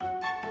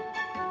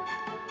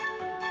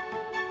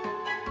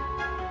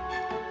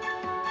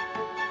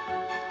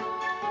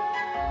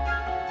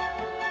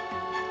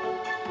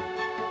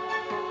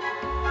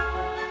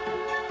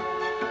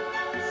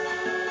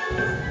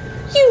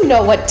You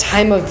know what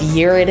time of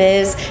year it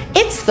is.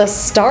 It's the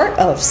start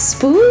of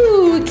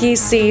spooky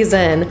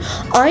season.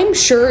 I'm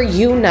sure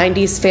you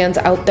 90s fans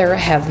out there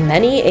have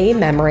many a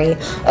memory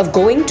of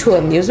going to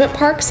amusement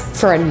parks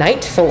for a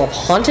night full of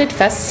haunted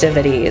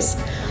festivities.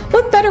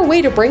 What better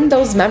way to bring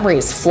those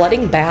memories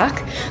flooding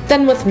back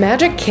than with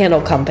Magic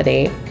Candle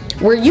Company,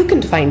 where you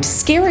can find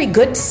scary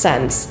good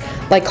scents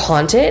like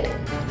Haunted,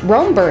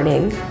 Rome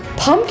Burning,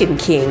 Pumpkin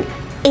King,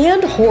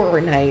 and Horror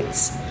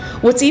Nights.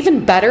 What's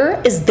even better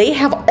is they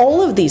have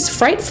all of these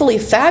frightfully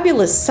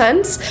fabulous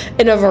scents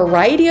in a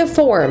variety of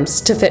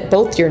forms to fit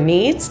both your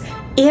needs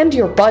and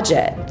your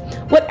budget,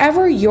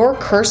 whatever your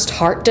cursed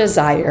heart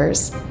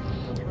desires.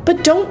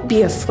 But don't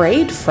be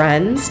afraid,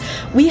 friends.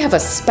 We have a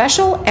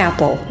special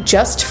apple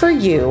just for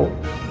you.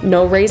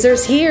 No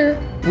razors here,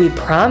 we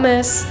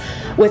promise.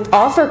 With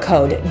offer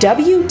code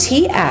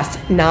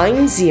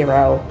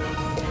WTF90.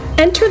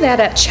 Enter that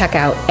at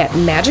checkout at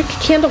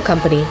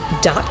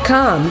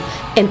magiccandlecompany.com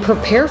and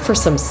prepare for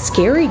some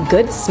scary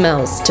good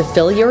smells to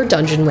fill your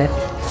dungeon with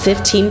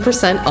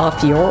 15%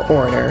 off your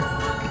order.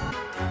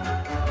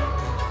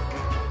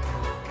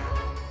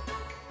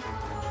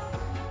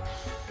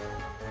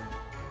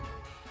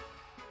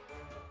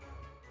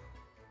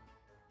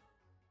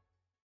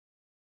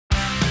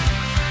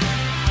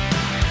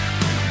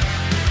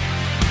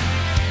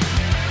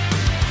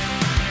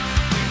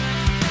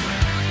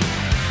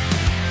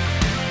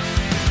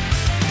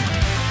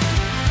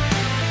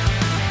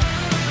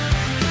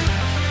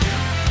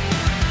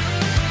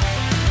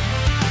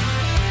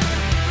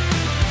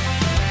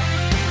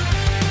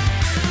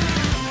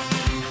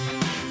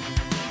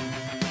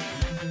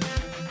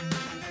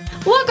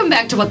 Welcome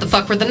back to What the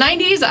Fuck Were the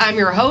 90s. I'm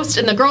your host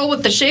and the girl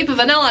with the shape of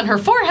an L on her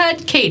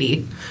forehead,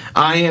 Katie.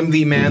 I am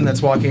the man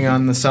that's walking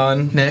on the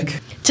sun, Nick.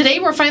 Today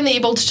we're finally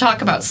able to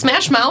talk about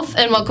Smash Mouth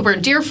and welcome our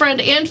dear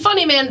friend and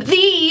funny man,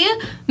 the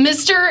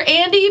Mr.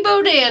 Andy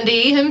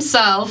Bodandy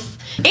himself.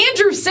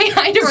 Andrew, say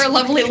hi to our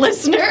lovely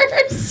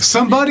listeners.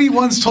 Somebody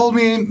once told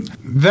me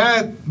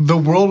that the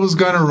world was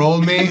going to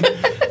roll me,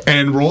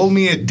 and roll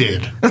me it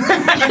did.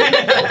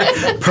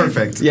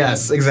 Perfect.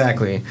 Yes,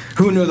 exactly.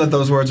 Who knew that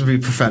those words would be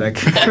prophetic?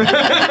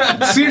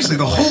 Seriously,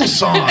 the whole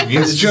song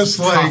is just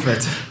like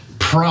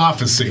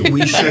prophecy.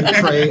 We should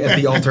pray at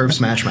the altar of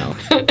Smash Mouth.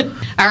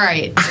 All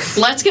right,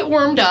 let's get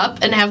warmed up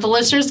and have the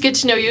listeners get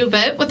to know you a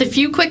bit with a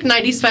few quick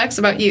 90s facts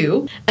about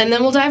you, and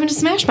then we'll dive into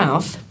Smash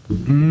Mouth.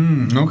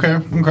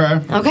 Okay.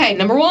 Okay,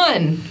 number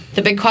one,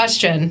 the big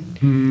question.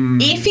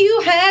 If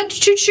you had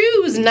to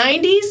choose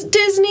 90s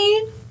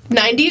Disney,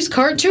 90s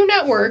Cartoon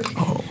Network,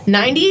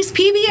 90s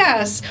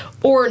PBS,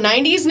 or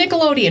 90s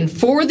Nickelodeon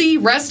for the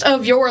rest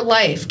of your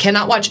life,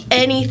 cannot watch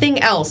anything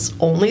else,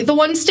 only the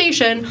one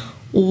station,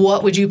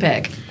 what would you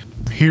pick?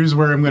 Here's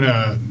where I'm going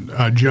to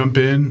jump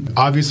in.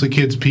 Obviously,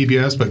 kids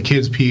PBS, but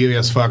kids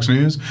PBS Fox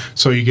News.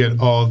 So you get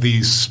all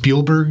these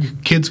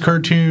Spielberg kids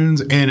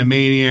cartoons,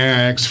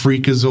 Animaniacs,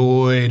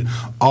 Freakazoid,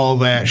 all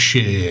that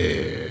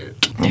shit.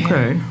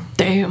 Okay.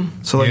 Damn.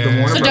 So like the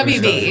Warner So Brothers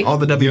WB. stuff. All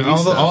the WB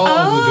All the stuff.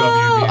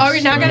 WB. All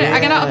right, now I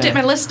gotta update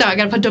my list now. I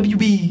gotta put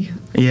WB.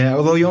 Yeah,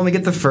 although you only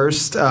get the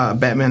first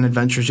Batman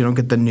Adventures, you don't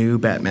get the new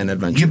Batman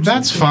Adventures. Yeah,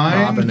 that's fine,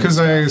 Robin and because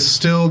I stuff.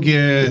 still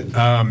get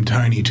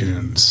Tiny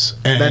Toons.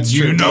 And That's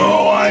you true.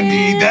 know I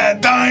need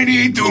that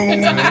Tiny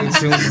Toon.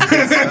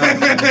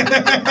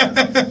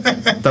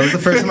 That was the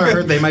first time I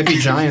heard They Might Be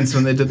Giants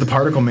when they did the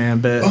Particle Man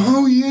bit.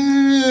 Oh,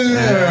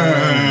 yeah.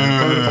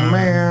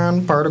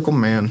 Particle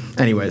Man.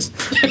 Anyways.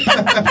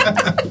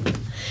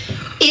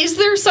 Is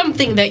there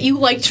something that you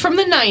liked from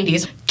the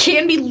 90s?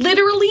 Can be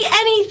literally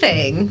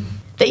anything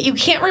that you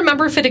can't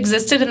remember if it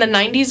existed in the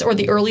 90s or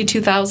the early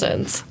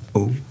 2000s.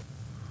 Ooh.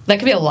 That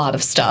could be a lot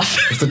of stuff.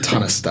 It's a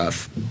ton of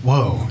stuff.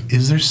 Whoa.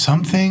 Is there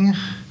something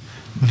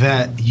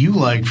that you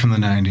liked from the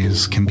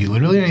 90s? Can be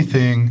literally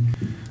anything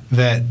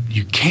that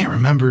you can't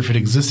remember if it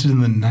existed in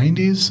the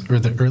 90s or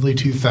the early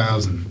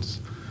 2000s.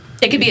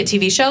 It could be a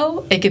TV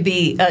show. It could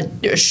be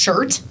a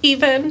shirt,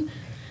 even.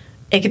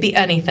 It could be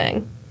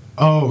anything.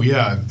 Oh,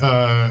 yeah.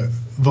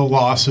 The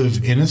loss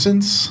of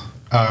innocence.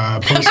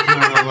 Post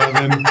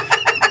 9/11.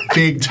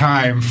 Big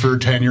time for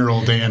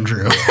 10-year-old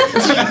Andrew. So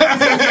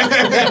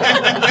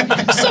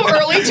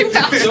early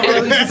 2000s. So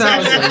early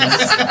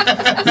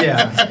 2000s.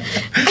 Yeah.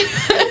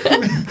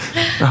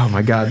 Oh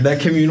my God, that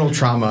communal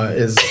trauma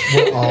is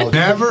what all.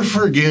 Never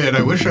forget.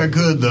 I wish I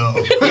could,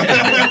 though.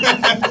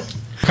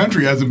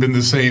 Country hasn't been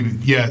the same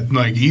yet,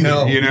 like either.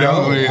 No, you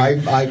know,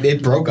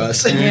 it broke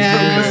us. It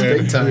Yeah. broke us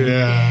big time.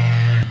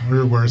 Yeah,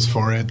 we're worse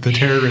for it. The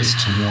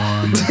terrorists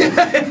won.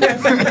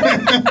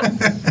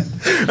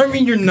 I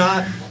mean, you're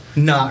not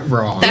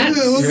wrong. That's-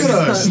 Look at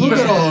us. Look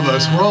at all of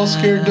us. We're all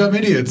scared dumb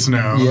idiots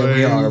now.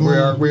 Yeah, we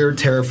are. We are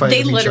terrified. They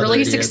of each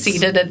literally other, idiots.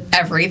 succeeded at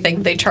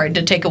everything they tried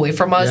to take away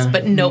from us, Yeah.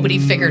 but nobody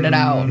figured it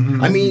out.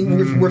 I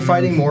mean, we're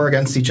fighting more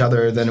against each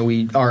other than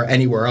we are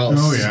anywhere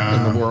else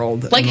in the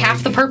world. Like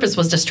half the purpose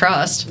was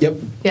distrust. Yep.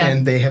 Yeah.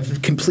 And they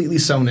have completely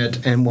sown it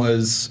and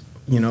was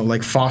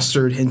like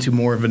fostered into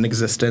more of an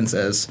existence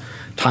as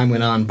time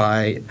went on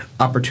by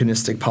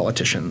opportunistic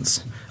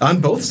politicians on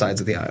both sides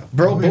of the aisle.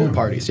 Both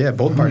parties. Yeah,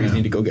 both parties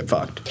need to go get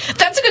fucked.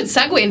 That's a good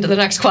segue into the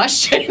next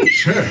question.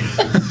 Sure.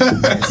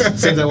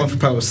 Nice. Save that one for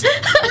post.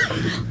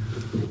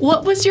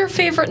 What was your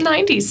favorite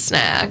 90s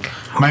snack?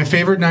 My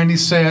favorite 90s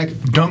snack,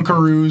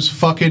 Dunkaroos,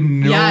 fucking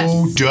no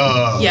Yes.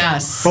 duh.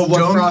 Yes. But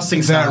what frosting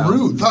that style?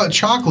 root?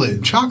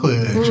 Chocolate.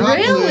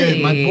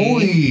 Really? My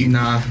boy.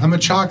 Nah. I'm a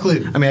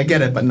chocolate I mean, I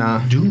get it, but nah.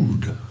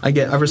 dude. I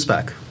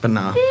respect, but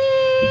nah.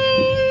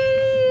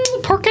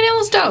 Pork and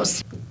Alice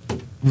Dose.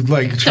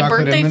 Like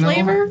chocolate birthday and vanilla?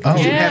 flavor? Oh,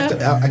 You Yeah. have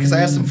to, because I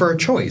asked them for a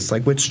choice.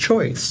 Like, which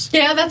choice?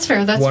 Yeah, that's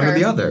fair. That's One fair. or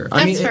the other.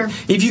 I mean, fair.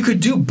 if you could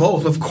do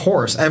both, of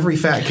course, every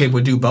fat kid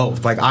would do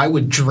both. Like, I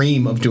would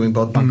dream of doing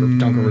both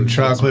Dunkaroos.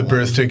 chocolate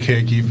birthday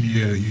cake. You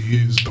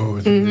use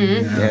both.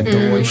 Yeah,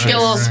 delicious. Get a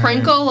little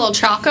sprinkle, a little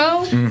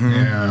choco.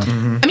 Yeah.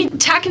 I mean,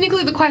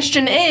 technically, the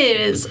question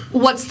is,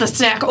 what's the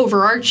snack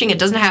overarching? It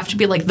doesn't have to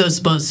be like the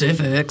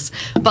specifics,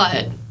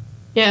 but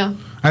yeah.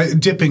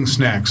 Dipping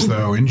snacks,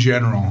 though, in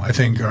general, I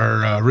think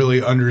are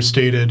really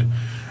understated.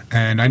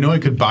 And I know I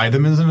could buy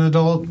them as an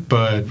adult,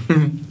 but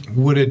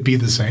would it be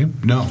the same?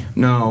 No.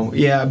 No,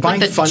 yeah,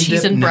 buying Like the Fun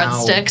cheese Dip and now.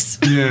 breadsticks.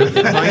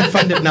 Yeah. Buying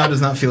Fun Dip now does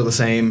not feel the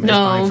same as No.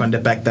 buying Fun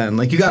Dip back then.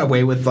 Like, you got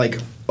away with, like,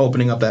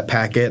 opening up that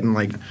packet and,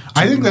 like...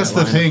 I think doing that's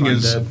that the line of thing Fun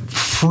is Dip.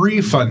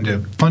 free Fun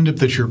Dip. Fun Dip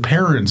that your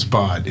parents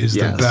bought is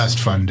Yes. the best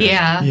Fun Dip.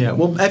 Yeah. Yeah,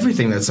 well,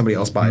 everything that somebody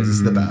else buys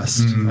is the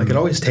best. Like, it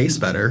always tastes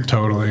better.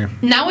 Totally.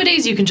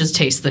 Nowadays, you can just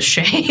taste the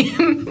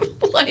shame.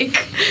 Like,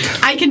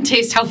 I can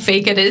taste how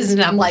fake it is,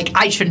 and I'm like,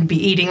 I shouldn't be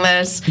eating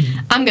this.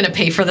 I'm going to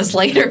pay for this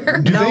later.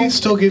 Do they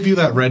still give you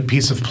that red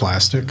piece of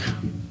plastic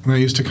that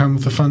used to come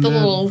with the Fun The Dip?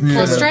 little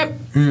full strip.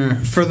 Yeah.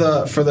 For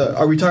the,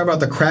 are we talking about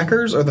the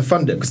crackers or the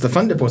Fun Dip? Because the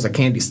Fun Dip was a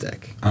candy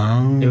stick.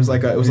 Oh. It was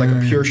like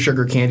a pure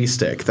sugar candy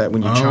stick that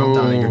when you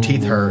chomped on it, your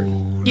teeth hurt.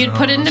 You'd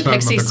put it into I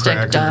was talking pixie about the stick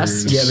crackers.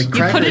 dust. Yeah, the You put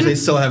crackers in- they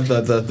still have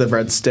the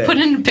red stick. Put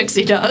it in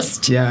pixie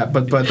dust. Yeah,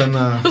 but then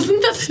the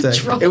Wasn't that a stick.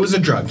 drug? It was a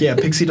drug. Yeah,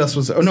 pixie dust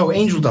was. Oh no,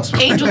 angel dust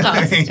was. Angel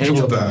dust.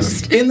 Angel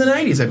dust. In the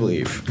 90s, I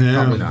believe. Yeah.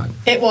 Probably not.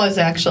 It was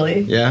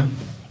actually. Yeah.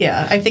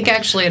 Yeah, I think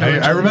actually it I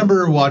originated.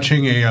 remember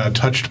watching a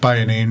Touched by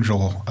an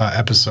Angel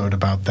episode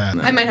about that.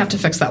 I might have to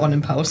fix that one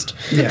in post.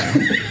 Yeah.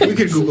 We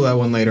could Google that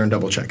one later and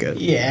double check it.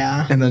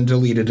 Yeah. And then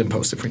delete it in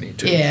post if we need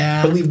to.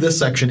 Yeah. But leave this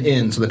section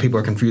in so that people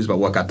are confused about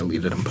what got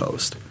deleted in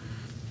post.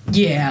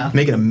 Yeah.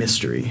 Make it a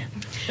mystery.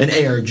 An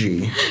ARG.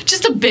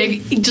 Just a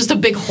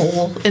big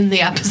hole in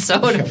the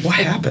episode. What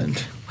happened?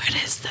 What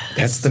is this?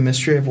 That's the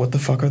mystery of what the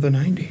fuck are the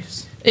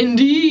 90s.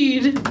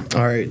 Indeed.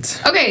 All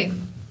right. Okay,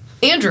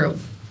 Andrew,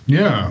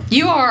 Yeah.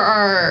 you are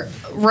our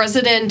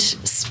resident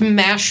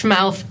Smash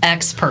Mouth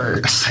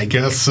expert. I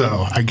guess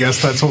so. I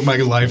guess that's what my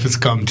life has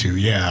come to.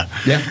 Yeah.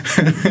 Yeah.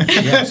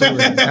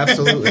 Yeah,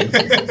 absolutely.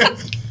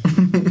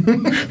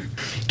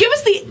 Give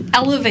us the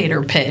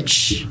elevator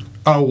pitch.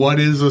 Oh, what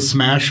is a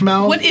Smash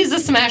Mouth? What is a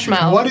Smash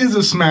Mouth? What is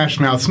a Smash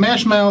Mouth?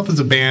 Smash Mouth is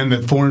a band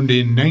that formed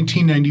in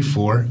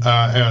 1994.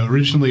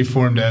 Originally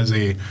formed as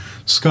a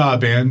ska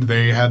band.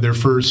 They had their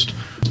first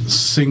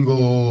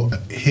single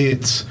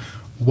hit,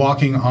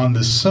 "Walking on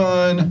the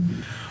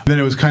Sun." Then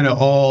it was kind of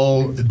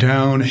all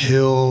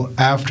downhill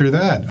after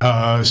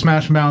that.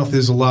 Smash Mouth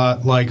is a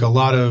lot like a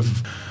lot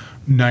of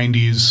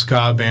 90s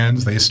ska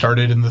bands. They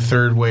started in the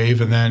third wave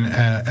and then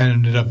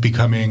ended up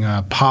becoming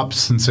pop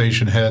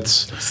sensation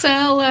hits.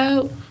 Sell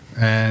out.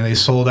 And they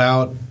sold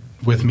out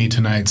with me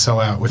tonight. Sell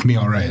out with me,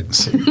 all right.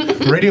 So,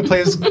 radio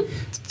plays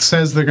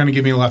says they're going to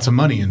give me lots of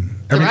money, and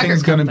The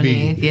everything's record going to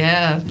company. be.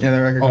 Yeah. Yeah,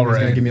 the record All company's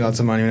going right. to give me lots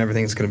of money and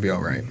everything's going to be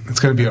all right. It's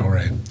going to be all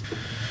right.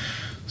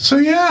 So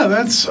yeah,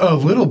 that's a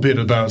little bit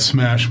about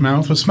Smash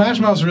Mouth. But Smash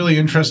Mouth's really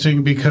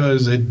interesting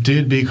because it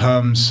did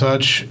become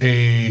such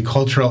a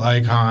cultural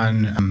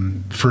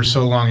icon for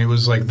so long. It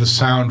was like the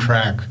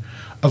soundtrack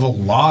of a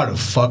lot of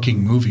fucking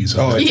movies.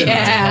 Oh, it's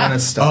Yeah. a ton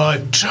of stuff.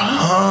 a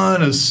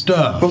ton of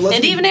stuff. But let's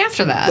And be- even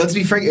after that. Let's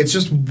be frank, it's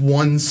just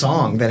one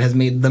song that has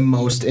made the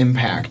most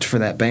impact for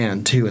that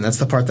band, too. And that's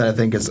the part that I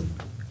think is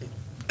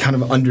kind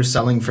of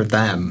underselling for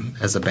them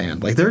as a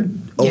band. Like, they're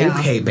Yeah.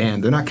 okay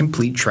band. They're not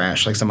complete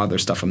trash like some other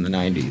stuff from the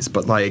 90s.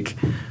 But, like,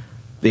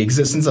 the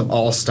existence of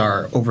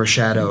All-Star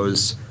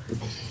overshadows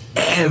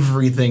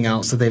everything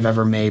else that they've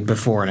ever made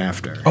before and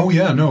after. Oh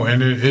yeah, no,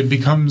 and it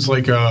becomes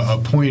like a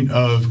point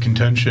of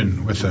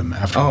contention with them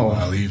after a Oh.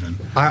 while, even.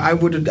 I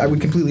would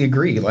completely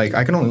agree. Like,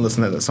 I can only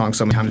listen to that song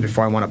so many times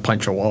before I want to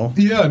punch a wall.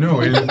 Yeah,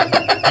 no,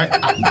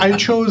 I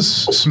chose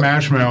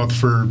Smash Mouth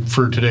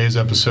for today's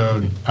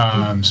episode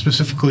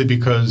specifically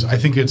because I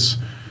think it's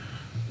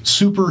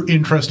super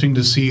interesting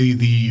to see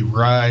the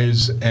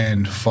rise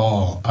and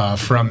fall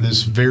from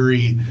this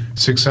very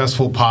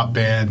successful pop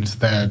band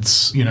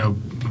that's,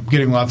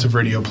 getting lots of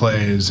radio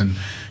plays and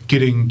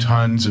getting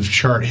tons of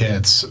chart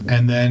hits,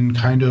 and then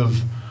kind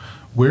of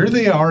where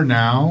they are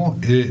now,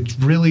 it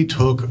really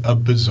took a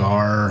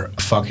bizarre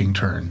fucking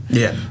turn.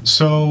 Yeah.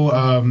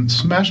 So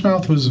Smash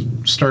Mouth was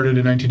started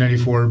in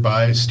 1994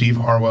 by Steve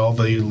Harwell,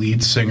 the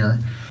lead singer.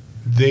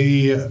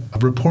 They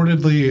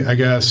reportedly, I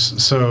guess,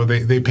 so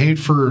they paid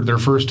for their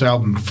first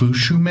album,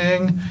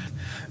 Fushumang.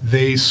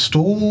 They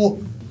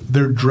stole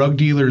their drug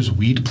dealer's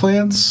weed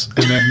plants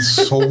and then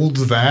sold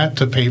that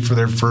to pay for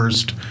their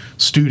first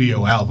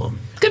studio album.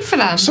 Good for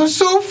them. So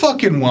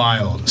fucking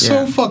wild.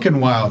 So fucking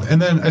wild.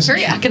 And then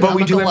very economical. But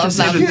we do have to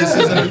say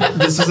them. that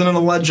this isn't an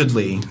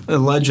allegedly,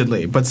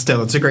 but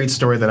still, it's a great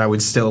story that I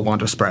would still want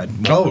to spread.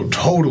 Oh,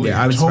 totally.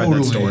 Yeah, I would spread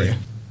that story.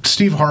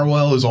 Steve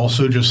Harwell is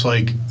also just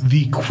like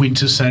the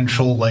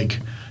quintessential like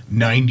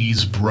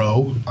 90s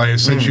bro. I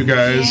sent you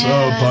guys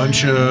a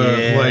bunch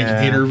of like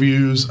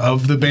interviews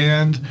of the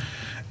band.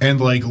 And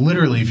like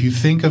literally, if you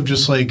think of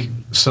just like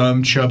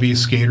some chubby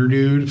skater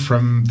dude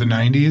from the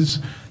 90s,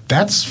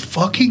 that's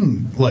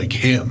fucking like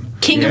him.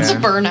 King of the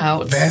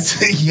burnouts. That's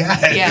 100%.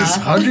 Yes.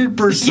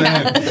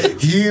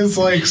 He is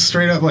like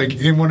straight up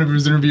like in one of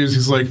his interviews.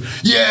 He's like,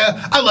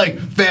 "Yeah, I like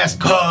fast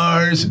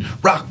cars and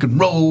rock and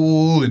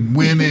roll and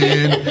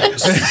women."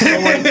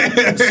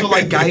 so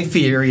like Guy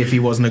Fieri, if he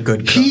wasn't a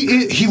good cook.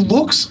 He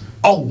looks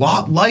a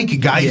lot like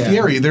Guy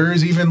Fieri. There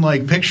is even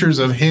like pictures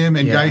of him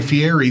and Guy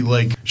Fieri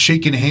like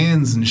shaking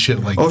hands and shit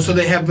like that. Oh, so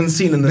they have been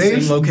seen in the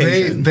same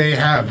location. They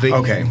have.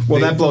 Okay.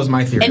 Well, that blows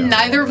my theory. And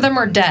neither of them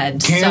are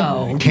dead.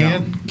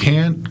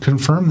 Can't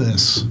confirm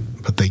this,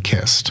 but they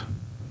kissed.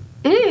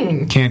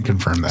 Can't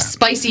confirm that.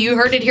 Spicy, you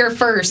heard it here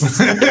first. Wait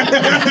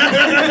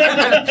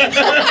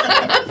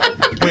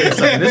a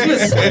second, isn't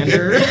this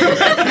slander?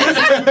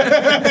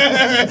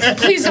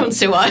 Please don't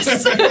sue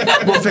us.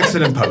 We'll fix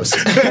it in post.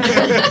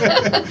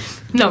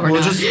 No,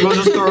 we'll just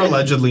throw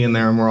allegedly in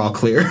there and we're all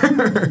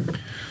clear.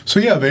 So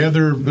yeah, they had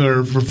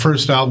their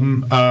first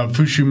album,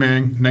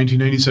 Fushumang,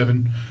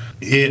 1997.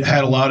 It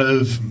had a lot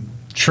of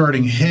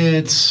charting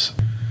hits.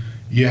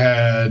 You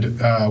had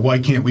Why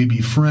Can't We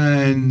Be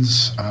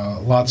Friends,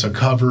 lots of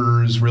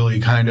covers, really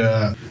kind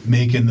of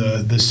making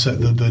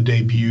the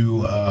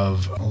debut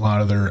of a lot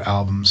of their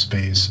album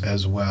space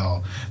as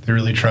well. They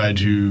really tried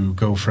to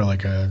go for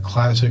like a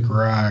classic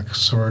rock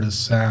sort of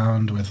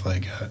sound with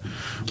like a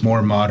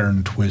more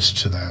modern twist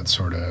to that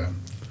sort of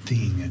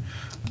thing.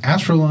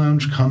 Astro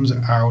Lounge comes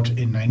out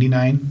in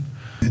 99.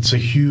 It's a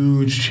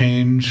huge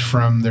change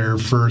from their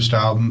first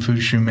album,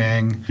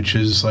 Fushumang, which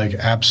is like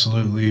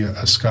absolutely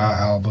a ska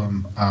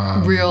album.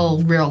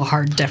 Real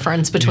hard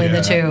difference between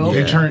the two.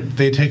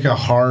 They take a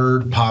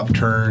hard pop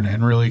turn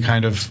and really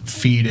kind of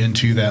feed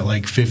into that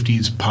like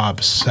 50s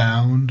pop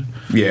sound.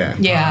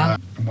 Yeah.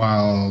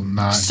 While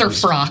not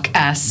surf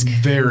rock-esque.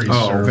 Very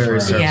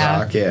surf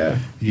rock. Yeah.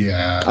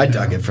 I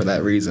dug it for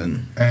that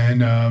reason.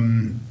 And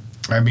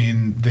I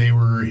mean, they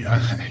were. You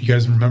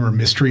guys remember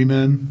Mystery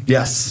Men?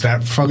 Yes.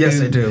 That fucking. Yes,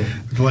 I do.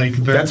 Like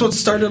that's what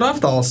started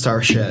off the All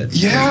Star shit.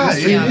 Yeah,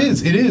 it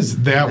is. It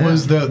is. That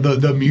was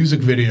the music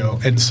video,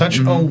 and such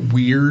a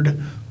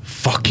weird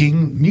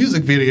fucking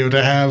music video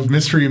to have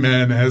Mystery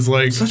Men as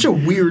like such a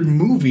weird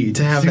movie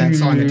to have that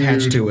song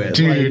attached to it.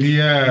 Dude,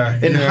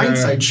 like, in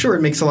hindsight, sure,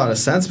 it makes a lot of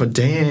sense, but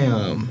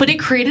damn. But it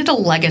created a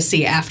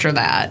legacy after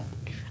that.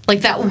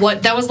 Like that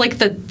was like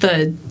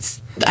the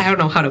I don't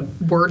know how to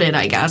word it,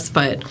 I guess,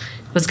 but it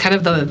was kind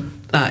of the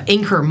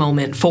anchor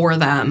moment for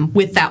them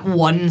with that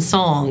one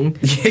song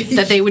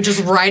that they would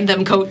just ride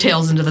them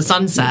coattails into the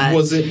sunset.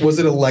 Was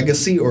it a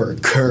legacy or a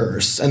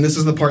curse? And this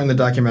is the part in the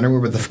documentary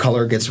where the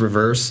color gets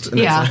reversed.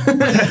 And and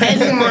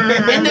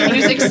the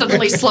music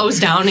suddenly slows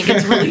down and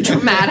gets really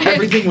dramatic.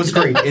 Everything was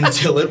great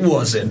until it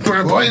wasn't.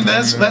 Well, and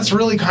that's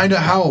really kind of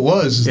how it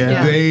was.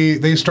 Yeah.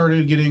 They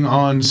started getting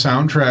on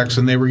soundtracks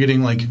and they were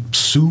getting like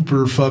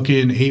super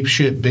fucking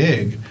apeshit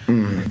big.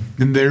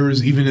 And there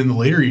was even in the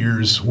later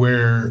years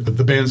where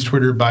the band's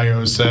Twitter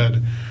bio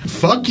said,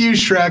 "Fuck you,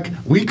 Shrek.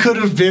 We could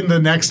have been the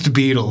next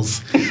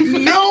Beatles."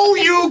 No,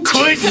 you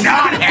could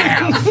not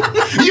have.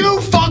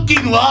 You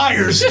fucking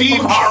liar,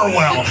 Steve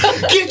Harwell.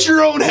 Get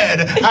your own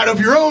head out of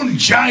your own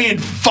giant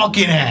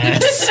fucking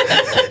ass.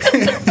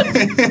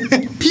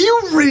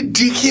 You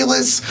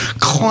ridiculous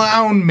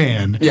clown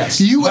man.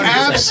 Yes. You 100%.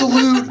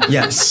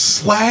 absolute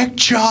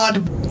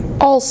slack-jawed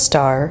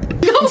All-Star.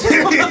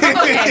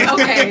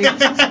 Okay.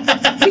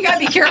 We gotta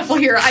be careful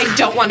here. I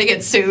don't want to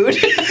get sued.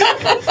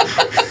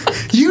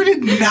 You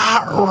did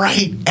not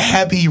write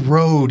Abbey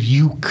Road,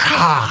 you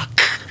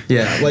cock.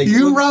 Yeah, like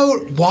you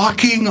wrote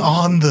Walking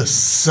on the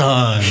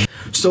Sun.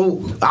 So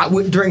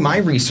during my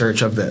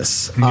research of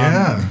this,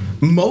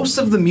 most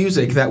of the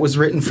music that was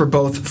written for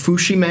both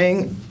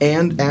Fushumang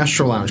and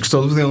Astro Lounge, because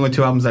those were the only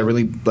two albums I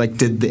really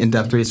did the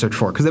in-depth research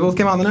for, because they both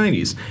came out in the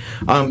 90s.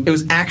 It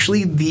was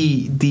actually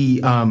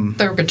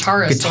their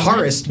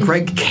guitarist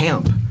Greg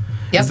Camp.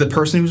 Is the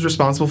person who's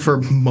responsible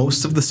for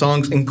most of the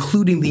songs,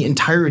 including the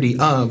entirety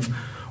of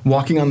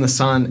Walking on the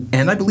Sun,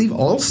 and I believe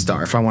All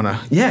Star, if I want to.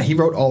 Yeah, he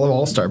wrote all of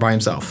All Star by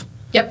himself.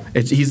 Yep.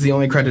 He's the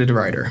only credited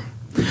writer.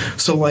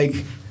 So,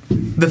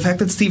 the fact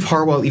that Steve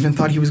Harwell even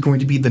thought he was going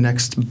to be the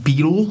next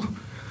Beatle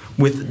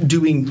with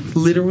doing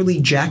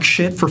literally jack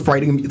shit for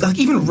writing. Like,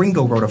 even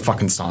Ringo wrote a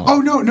fucking song.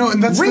 Oh, no,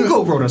 and that's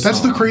Ringo wrote a song.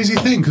 That's the crazy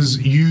thing, because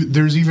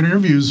there's even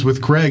interviews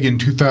with Greg in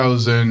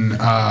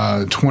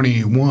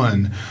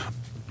 2021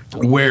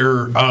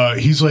 where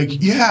he's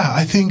like, yeah,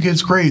 I think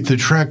it's great. The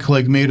Trek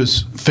like made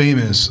us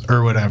famous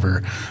or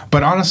whatever.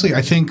 But honestly,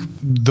 I think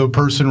the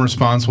person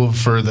responsible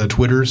for the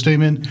Twitter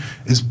statement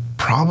is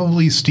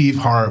probably Steve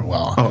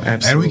Hartwell. Oh,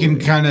 absolutely. And we can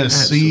kind of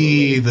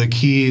see the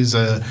keys,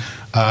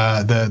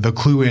 the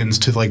clue-ins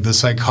to like the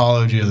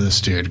psychology of this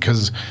dude,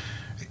 because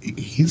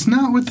he's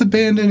not with the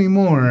band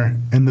anymore,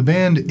 and the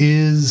band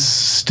is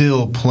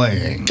still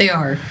playing. They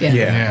are, yeah.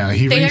 Yeah,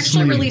 they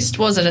actually released,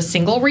 was it a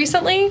single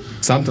recently?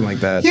 Something like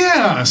that.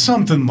 Yeah,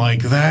 something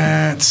like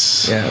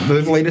that. Yeah,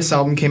 the latest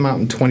album came out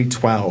in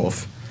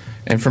 2012,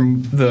 and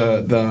from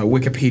the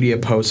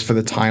Wikipedia post for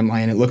the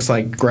timeline, it looks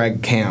like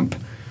Greg Camp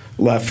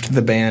left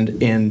the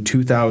band in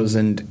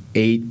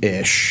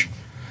 2008-ish.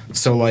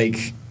 So,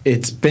 like,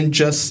 it's been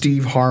just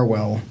Steve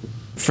Hartwell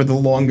for the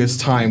longest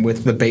time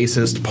with the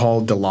bassist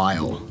Paul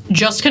Delisle.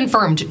 Just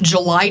confirmed,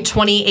 July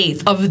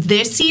 28th of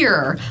this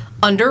year,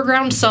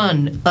 Underground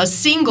Sun, a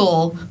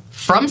single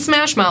from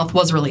Smash Mouth,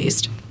 was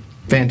released.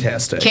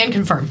 Fantastic. Can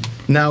confirm.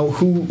 Now,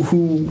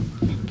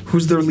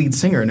 who's their lead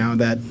singer now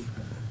that...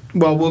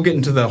 Well, we'll get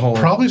into the whole...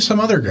 Probably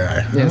some other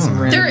guy. Yeah, some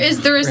there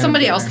is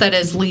somebody guy. else that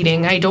is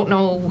leading. I don't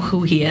know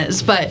who he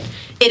is, but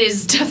it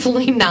is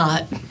definitely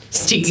not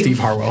Steve. Steve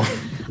Hartwell.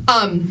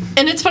 And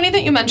it's funny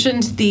that you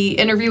mentioned the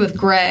interview with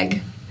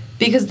Greg,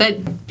 because that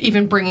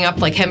even bringing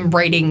up like him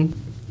writing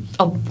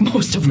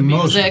most of the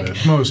music.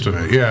 Most of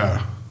it,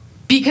 yeah.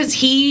 Because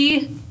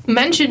he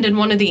mentioned in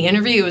one of the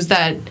interviews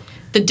that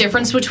the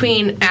difference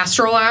between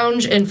Astro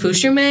Lounge and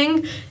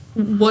Fushumeng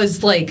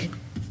was like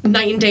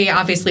night and day,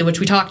 obviously,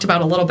 which we talked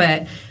about a little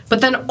bit.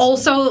 But then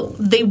also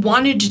they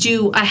wanted to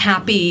do a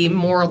happy,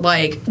 more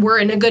like, we're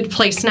in a good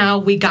place now,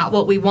 we got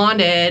what we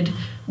wanted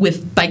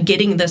by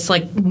getting this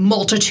like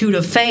multitude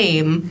of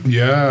fame.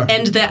 Yeah.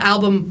 And the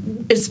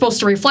album is supposed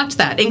to reflect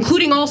that,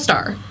 including All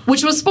Star,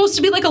 which was supposed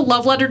to be like a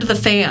love letter to the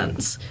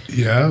fans.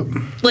 Yeah.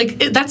 Like,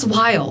 that's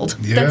wild.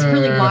 Yeah. That's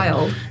really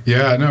wild.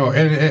 Yeah, no,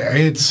 and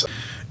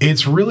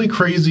it's really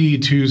crazy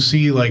to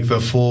see like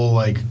the full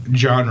like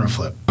genre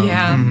flip.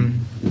 Yeah.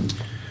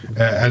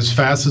 As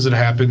fast as it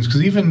happens,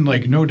 because even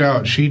like no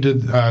doubt she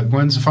did,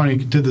 Gwen Stefani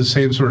did the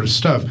same sort of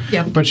stuff,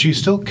 yeah. But she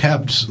still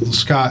kept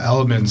ska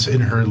elements in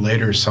her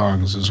later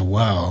songs as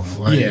well.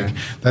 Like,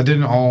 that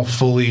didn't all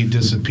fully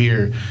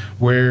disappear.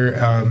 Where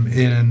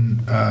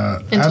in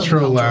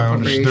Astro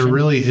Lounge there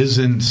really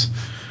isn't,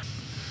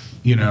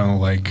 you know,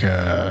 like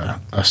a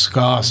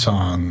ska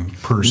song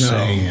per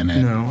se in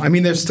it. No, I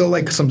mean there's still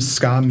like some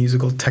ska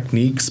musical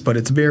techniques, but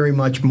it's very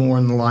much more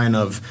in the line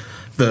of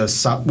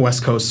the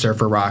West Coast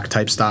surfer rock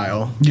type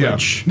style. Yeah,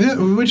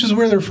 which is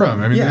where they're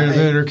from. I mean,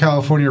 they're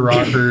California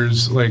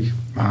rockers, like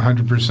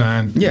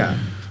 100%. Yeah.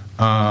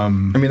 I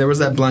mean, there was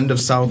that blend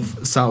of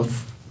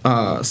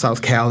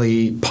South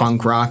Cali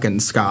punk rock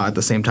and ska at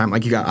the same time.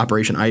 Like, you got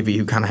Operation Ivy,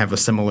 who kind of have a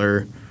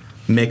similar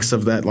mix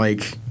of that,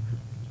 like,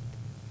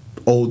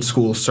 old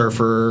school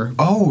surfer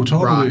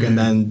rock and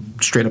then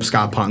straight up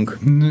ska punk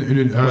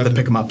with the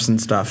pick 'em ups and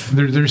stuff.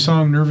 Their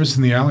song "Nervous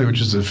in the Alley," which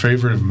is a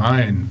favorite of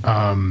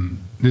mine,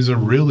 is a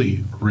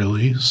really,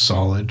 really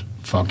solid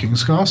fucking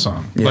ska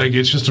song. Yeah. Like,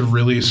 it's just a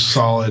really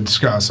solid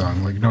ska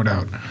song, like, no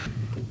doubt.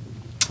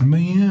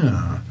 But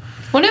yeah.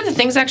 One of the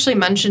things actually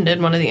mentioned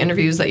in one of the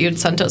interviews that you had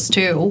sent us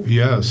too,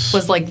 yes,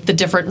 was like the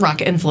different rock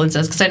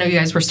influences, because I know you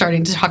guys were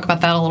starting to talk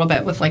about that a little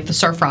bit with like the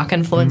surf rock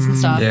influence and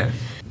stuff. Yeah.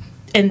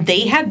 And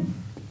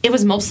it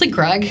was mostly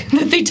Greg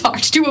that they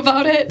talked to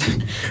about it.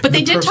 But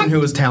they did talk... The person who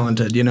was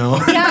talented, you know?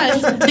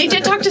 Yes. They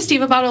did talk to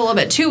Steve about it a little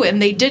bit, too.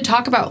 And they did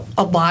talk about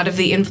a lot of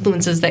the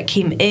influences that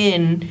came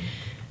in.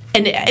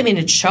 And, I mean,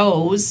 it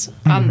shows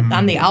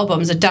on the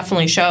albums. It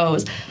definitely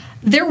shows.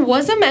 There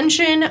was a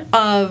mention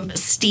of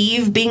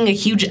Steve being a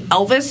huge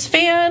Elvis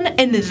fan.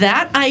 And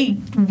that I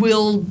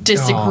will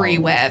disagree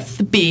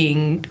with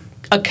being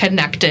a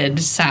connected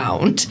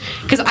sound,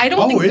 because I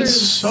don't think there's...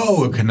 it's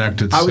so a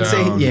connected sound.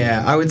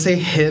 I would say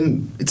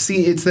him.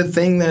 See, it's the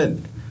thing that...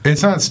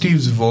 It's not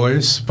Steve's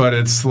voice, but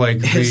it's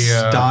like his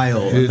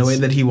style, the way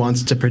that he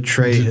wants to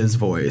portray his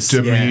voice.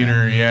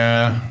 Demeanor,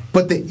 yeah.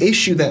 But the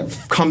issue that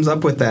comes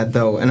up with that,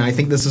 though, and I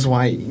think this is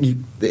why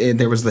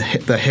there was the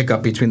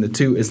hiccup between the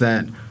two, is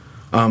that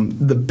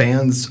the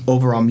band's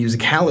overall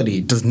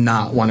musicality does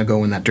not want to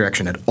go in that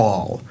direction at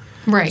all.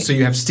 Right. So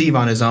you have Steve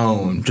on his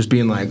own, just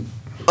being like,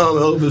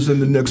 oh, Elvis in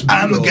the next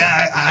Beatle. I'm a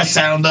guy, I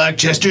sound like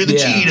Chester the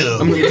Cheetah.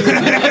 I'm going to do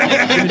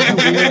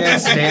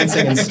weird-ass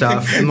dancing and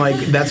stuff. And, like,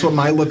 that's what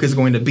my look is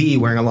going to be,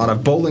 wearing a lot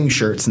of bowling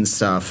shirts and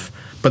stuff.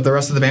 But the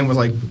rest of the band was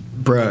like,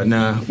 bruh,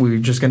 nah, we're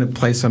just going to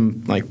play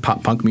some, like,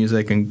 pop-punk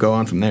music and go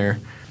on from there.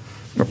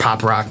 Or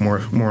pop rock,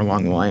 more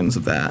along the lines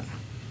of that.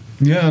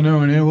 Yeah,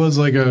 no, and it was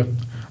like a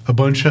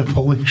bunch of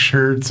bowling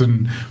shirts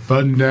and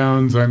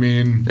button-downs. I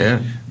mean,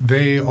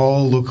 they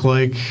all look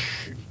like...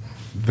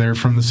 they're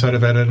from the set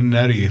of Ed, Edd n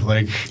Eddy.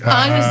 Like,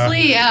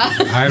 honestly, yeah.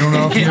 I don't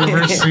know if you've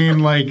ever seen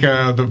like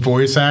the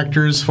voice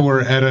actors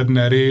for Ed, Edd n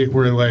Eddy,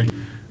 where like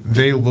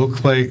they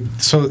look like,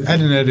 so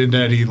Ed and Edd n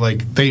Eddy,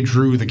 like they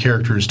drew the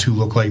characters to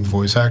look like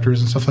voice actors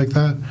and stuff like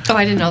that. Oh,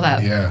 I didn't know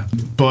that. Yeah,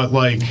 but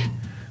like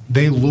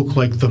they look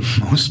like the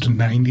most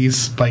 90s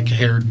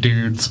spike-haired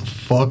dudes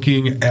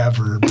fucking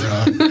ever,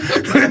 bro.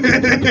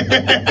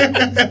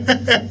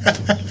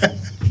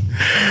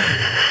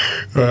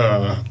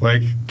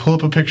 Like, pull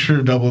up a picture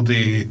of Double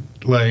D,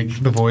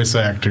 like, the voice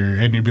actor,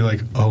 and you'd be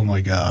like, oh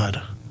my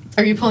god.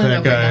 Are you pulling it That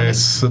up right guy now?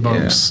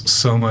 smokes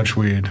so much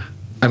weed.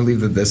 I believe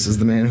that this is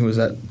the man who was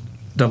at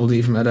Double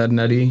D from Ed, Edd and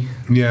Eddy.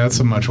 Yeah, that's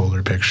a much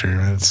older picture.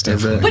 It's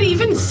definitely. But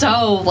even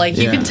so, like,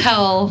 you Yeah. can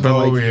tell. But,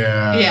 Oh, like,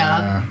 yeah.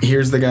 Yeah.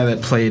 Here's the guy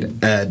that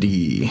played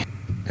Eddie.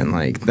 And,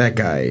 like, that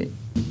guy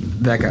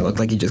looked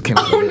like he just came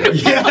out of the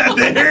Yeah,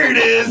 there it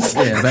is.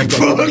 Yeah, that guy.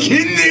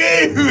 Fucking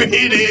there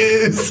it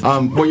is.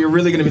 What you're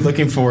really going to be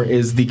looking for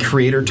is the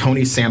creator,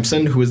 Tony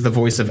Sampson, who is the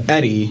voice of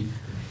Eddie.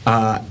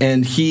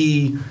 And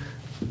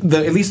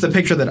at least the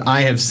picture that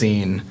I have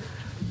seen,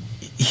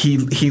 he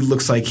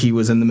looks like he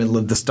was in the middle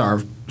of the Star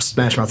of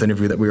Smash Mouth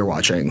interview that we were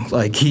watching.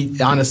 Like,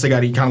 honest to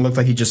God, he kind of looked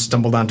like he just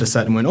stumbled onto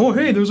set and went, oh,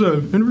 hey, there's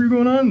an interview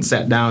going on, and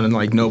sat down, and,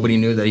 like, nobody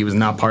knew that he was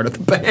not part of the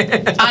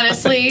band.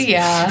 Honestly,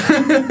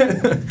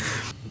 yeah.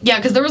 Yeah,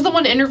 because there was the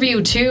one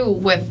interview, too,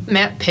 with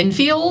Matt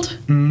Pinfield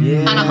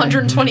on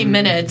 120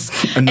 Minutes.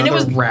 Another and it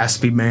was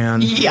raspy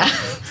man. Yeah.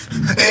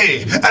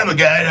 Hey, I'm a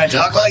guy and I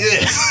talk like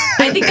this.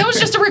 I think that was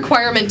just a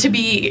requirement to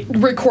be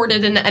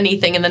recorded in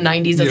anything in the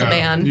 90s as a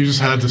man. You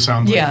just had to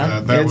sound like Yeah.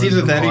 that. It's was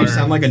either that or you required.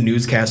 sound like a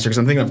newscaster, because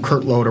I'm thinking of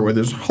Kurt Loder, where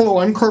there's, hello,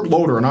 I'm Kurt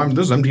Loder, and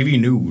this is MTV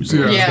News.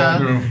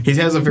 Yeah. He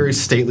has a very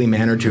stately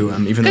manner to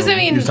him, even though 'Cause, I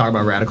mean- he's talking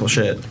about radical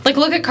shit. Like,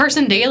 look at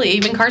Carson Daly.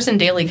 Even Carson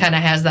Daly kind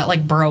of has that,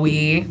 like,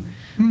 bro-y,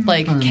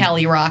 like,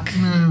 Cali rock.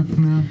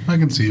 I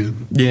can see it.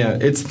 Yeah,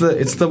 it's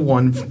the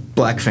one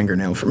black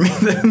fingernail for me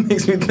that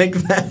makes me think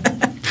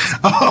that.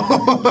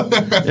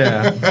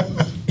 Yeah.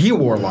 He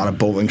wore a lot of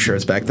bowling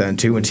shirts back then,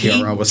 too, when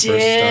TRL was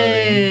first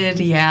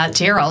starting. Yeah,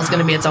 TRL is going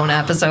to be its own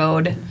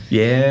episode.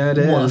 Yeah, it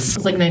is.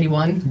 It's like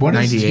 91. What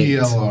is 98.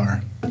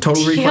 TLR?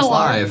 Total Request TLR.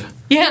 Live.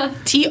 Yeah,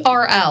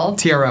 TRL.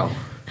 TRL.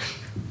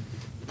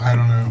 I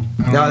don't know.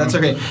 No, that's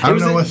okay. I don't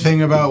was know a- a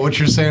thing about what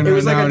you're saying right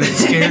was like now, a- and it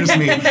scares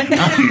me. Boomer,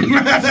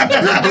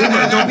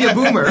 don't be a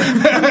boomer.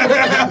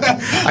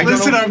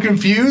 Listen, I'm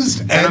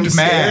confused and I'm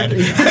mad.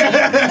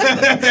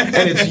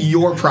 And it's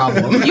your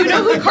problem. You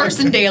know who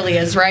Carson Daly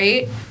is,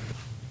 right?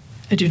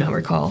 I do not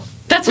recall.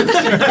 That's what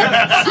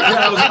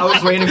Yeah, I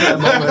was waiting for that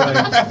moment.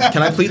 Like,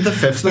 can I plead the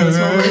fifth in this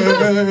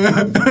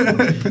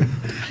moment?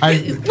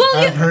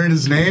 I've heard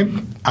his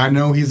name. I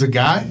know he's a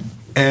guy,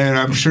 and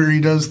I'm sure he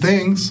does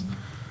things,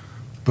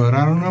 but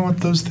I don't know what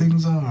those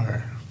things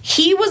are.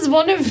 He was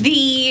one of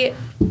the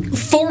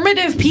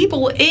formative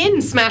people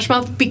in Smash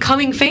Mouth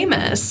becoming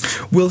famous.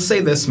 We'll say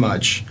this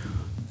much.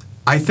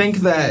 I think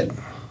that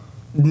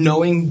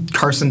knowing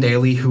Carson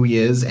Daly, who he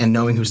is, and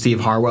knowing who Steve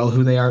Harwell,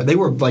 who they are, they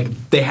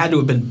had to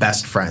have been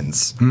best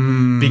friends.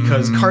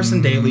 Because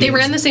Carson Daly... They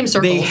ran the same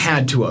circles. They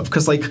had to have.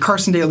 Because, like,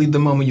 Carson Daly, the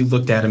moment you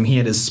looked at him, he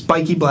had his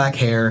spiky black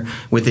hair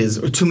with his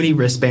too many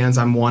wristbands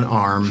on one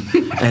arm,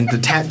 and the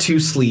tattoo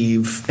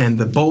sleeve, and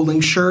the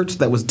bowling shirt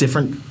that was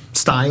different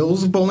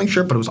styles of bowling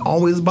shirt, but it was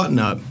always a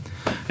button-up.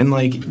 And,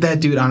 like, that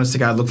dude, honest to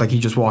God, looked like he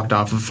just walked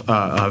off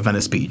of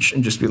Venice Beach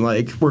and just be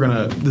like,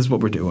 this is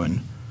what we're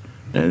doing.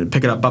 And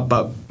pick it up.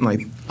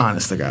 Like,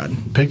 honest to God.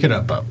 Pick it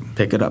up.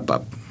 Pick it up.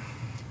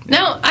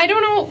 Now, I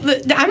don't know.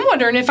 I'm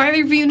wondering if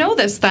either of you know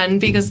this then,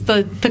 because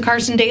the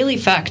Carson Daly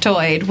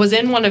factoid was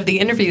in one of the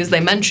interviews they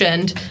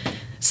mentioned.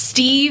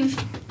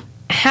 Steve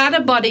had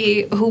a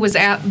buddy who was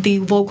at the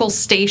local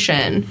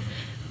station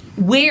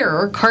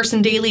where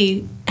Carson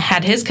Daly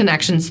had his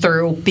connections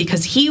through,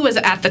 because he was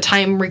at the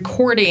time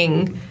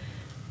recording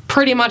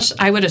pretty much,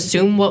 I would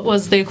assume, what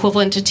was the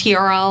equivalent to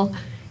TRL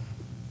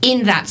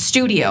in that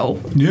studio.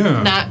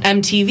 Yeah. Not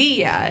MTV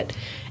yet.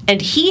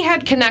 And he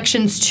had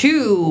connections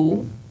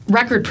to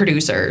record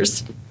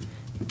producers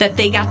that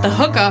they got the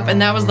hookup,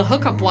 and that was the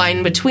hookup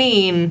line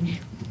between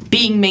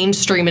being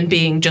mainstream and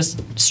being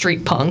just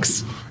street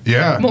punks.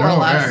 Yeah. More or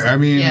less. I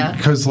mean, Yeah.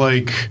 because,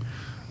 like,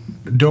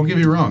 don't get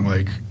me wrong,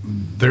 like,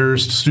 their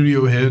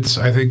studio hits,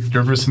 I think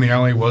Nervous in the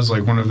Alley was,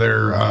 like, one of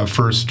their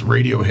first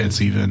radio hits,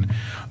 even.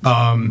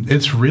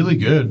 It's really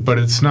good, but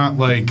it's not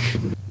like...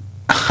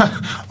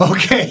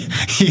 Okay,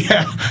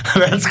 yeah,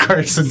 that's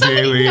Carson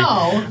Daly.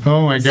 No.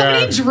 Oh my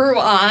Somebody god. drew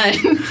on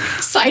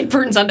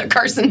sideburns onto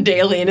Carson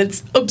Daly, and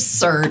it's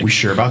absurd. We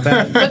sure about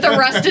that? But the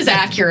rest is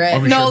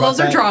accurate. we No, sure about those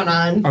are that? drawn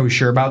on. Are we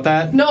sure about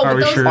that? No, Are but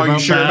we those sure Are you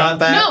sure about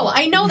that? No,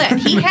 I know that.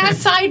 He has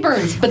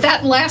sideburns, but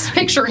that last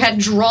picture had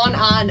drawn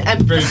on,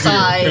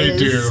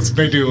 emphasized.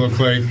 They do look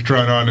like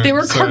drawn on. They were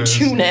emphasized.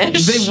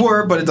 cartoonish. They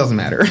were, but it doesn't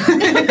matter. You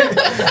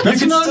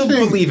can another still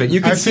thing. believe it.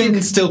 You can I see it think-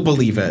 and still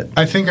believe it.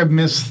 I think I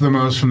missed the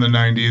most from the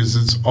 90s.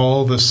 It's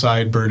all the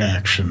sideburn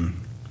action.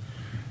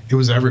 It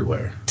was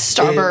everywhere.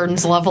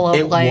 Starburns level of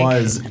It like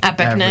was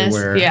epicness.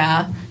 everywhere.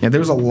 Yeah. Yeah, there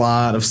was a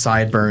lot of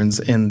sideburns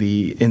in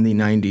the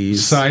 90s.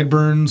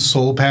 Sideburns,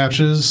 soul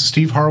patches.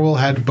 Steve Harwell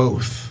had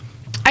both.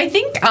 I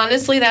think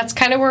honestly that's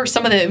kind of where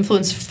some of the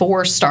influence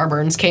for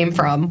Starburns came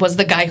from, was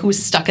the guy who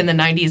was stuck in the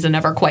 90s and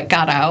never quite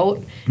got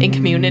out in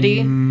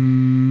Community.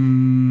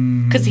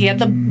 Because he had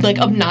the like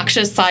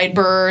obnoxious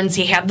sideburns.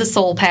 He had the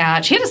soul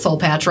patch. He had a soul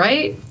patch,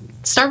 right?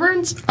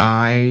 Starburns?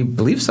 I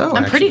believe so.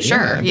 I'm pretty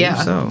sure. Yeah.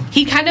 I believe so.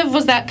 He kind of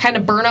was that kind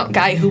of burnout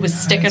guy who was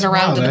sticking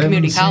around in the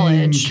community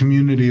college.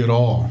 Community at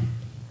all.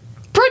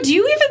 Bro, do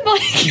you even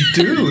like?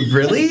 Dude,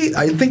 really?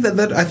 I think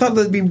that I thought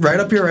that'd be right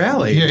up your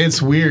alley. Yeah,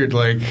 it's weird.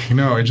 Like,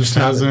 it just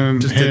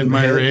hasn't hit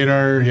my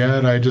radar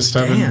yet. I just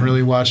haven't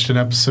really watched an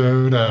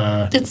episode.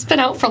 It's been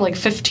out for like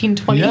 15,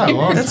 20 years.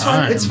 Long That's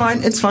time.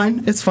 fine. It's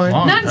fine.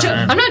 Long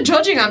I'm not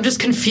judging. I'm just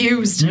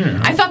confused. Yeah.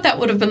 I thought that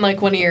would have been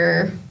like one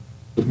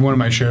of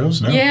my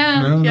shows. No.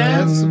 Yeah, No.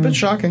 That's a bit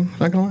shocking.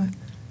 Not gonna lie.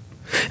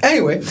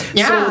 Anyway,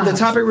 so the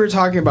topic we were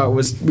talking about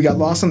was we got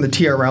lost on the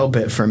TRL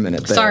bit for a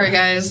minute there. Sorry,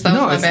 guys. That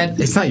was my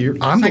bad. It's not your.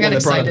 I'm the one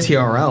that brought up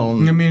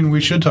TRL. I mean,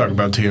 we should talk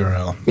about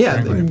TRL.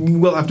 Yeah, frankly.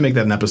 we'll have to make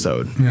that an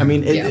episode. Yeah. I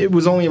mean, it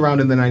was only around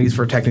in the 90s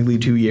for technically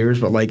 2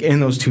 years, but like in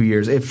those 2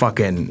 years, it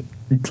fucking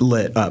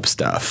lit up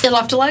stuff. It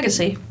left a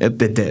legacy. It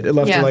did. It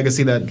left a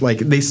legacy that like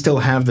they still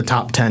have the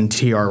top 10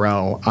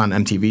 TRL on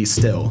MTV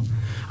still.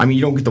 I mean,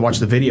 you don't get to watch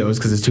the videos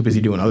because it's too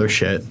busy doing other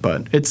shit,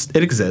 but it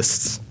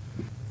exists.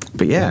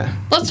 But yeah.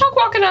 Let's talk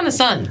Walking on the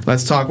Sun.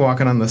 Let's talk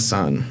Walking on the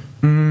Sun.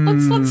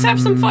 Let's have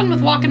some fun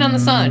with Walking on the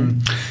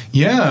Sun.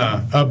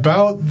 Yeah,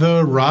 about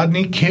the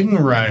Rodney King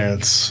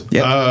riots.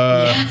 Yep.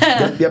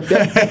 Yep.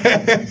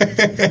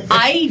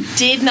 I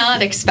did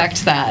not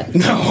expect that.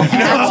 No.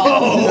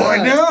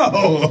 I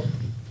know.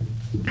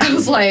 I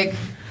was like,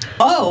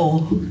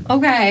 oh,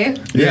 okay.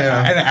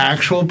 Yeah. An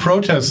actual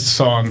protest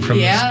song from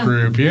this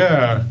group.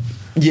 Yeah.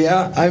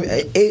 Yeah.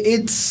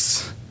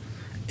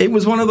 It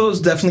was one of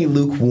those definitely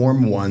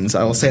lukewarm ones.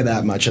 I will say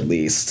that much at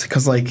least.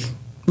 Because, like,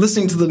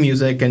 listening to the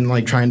music and,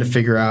 like, trying to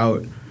figure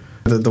out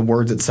the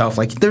words itself,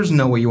 like, there's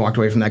no way you walked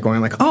away from that going,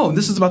 like, oh,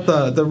 this is about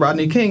the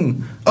Rodney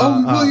King.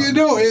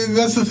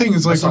 That's the thing.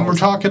 Is like, when we're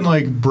talking,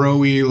 like,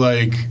 bro-y,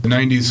 like,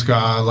 90s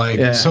ska,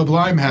 like,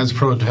 Sublime has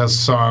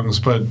protest songs,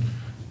 but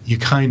you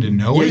kind of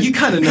know it. Yeah, you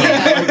kind of know.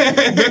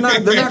 Like, they're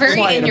not very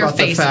quiet in your about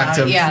face the fact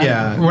about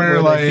of, it,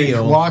 where like,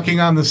 Walking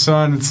on the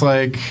Sun, it's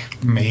like,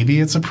 maybe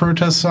it's a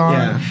protest song.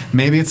 Yeah.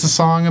 Maybe it's a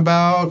song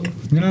about,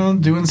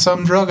 doing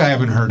some drug I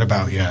haven't heard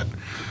about yet.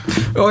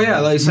 Oh, yeah,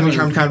 like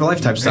Semi-Charmed Kind of Life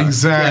type stuff.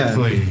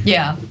 Exactly.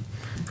 Yeah.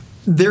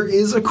 There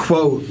is a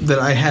quote that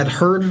I had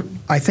heard,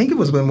 I think it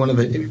was in one of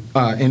the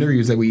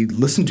interviews that we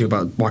listened to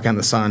about Walking on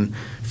the Sun,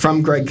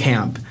 from Greg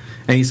Camp.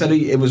 And he said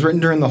it was written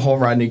during the whole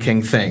Rodney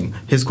King thing.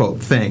 His quote,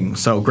 thing.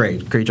 So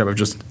great job of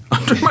just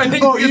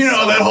undermining. Oh,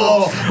 that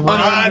whole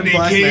Rodney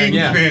King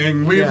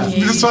thing. We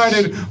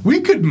decided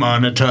we could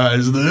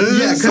monetize this.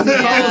 Yeah, because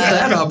he follows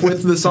that up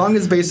with the song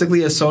is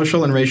basically a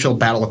social and racial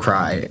battle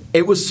cry.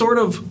 It was sort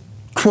of,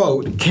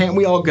 quote, can't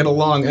we all get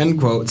along, end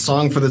quote,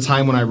 song for the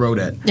time when I wrote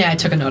it. Yeah, I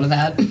took a note of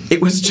that.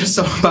 It was just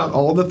about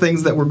all the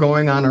things that were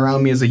going on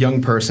around me as a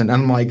young person.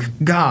 And I'm like,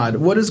 God,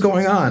 what is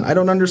going on? I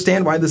don't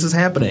understand why this is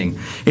happening.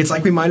 It's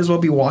like we might as well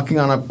be walking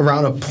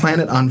around a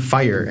planet on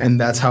fire. And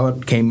that's how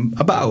it came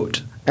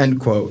about, end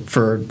quote,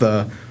 for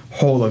the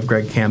whole of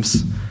Greg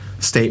Camp's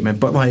statement.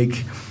 But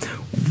like,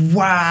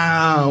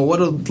 wow,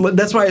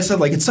 that's why I said,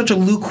 like, it's such a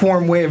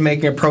lukewarm way of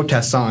making a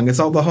protest song. It's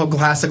all the whole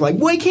classic, like,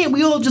 why can't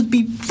we all just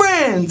be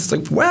friends? It's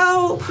like,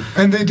 well,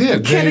 and they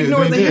did. You can't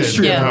ignore the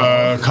history.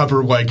 Yeah.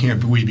 Cover Why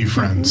Can't We Be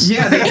Friends?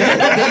 Yeah, they did.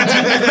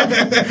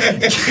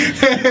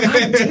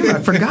 God damn it, I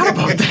forgot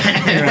about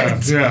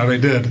that. Yeah, they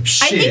did.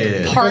 Shit.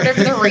 I think part of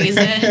the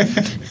reason.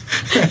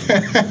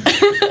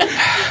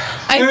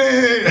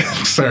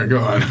 Sorry, go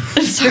on.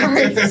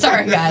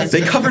 Sorry, guys. They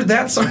covered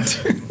that song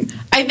too.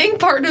 I think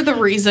part of the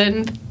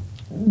reason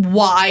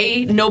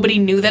why nobody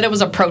knew that it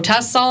was a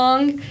protest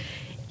song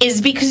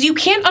is because you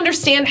can't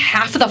understand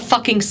half of the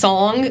fucking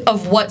song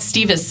of what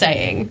Steve is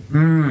saying.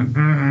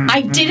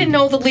 I didn't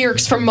know the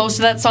lyrics for most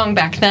of that song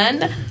back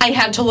then. I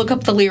had to look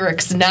up the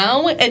lyrics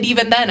now, and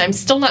even then, I'm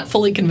still not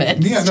fully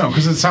convinced. Yeah, no,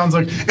 because it sounds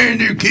like... Yes.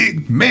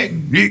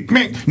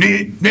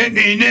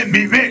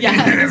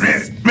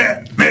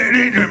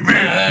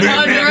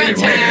 Under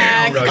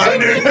attack.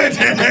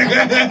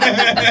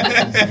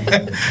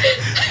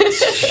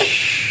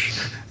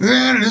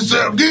 That is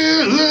so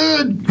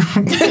good.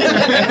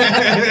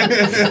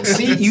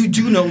 See, you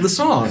do know the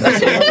song.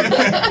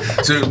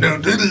 So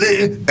don't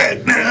delay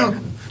now.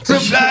 Some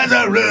flies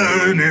are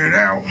running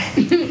out.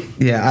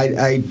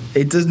 Yeah,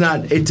 it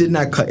did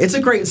not click. It's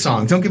a great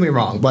song. Don't get me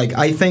wrong. Like,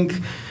 I think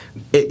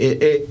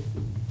it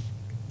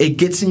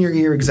gets in your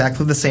ear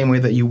exactly the same way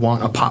that you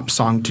want a pop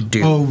song to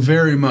do. Oh,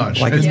 very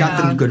much. Like, it's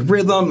got the good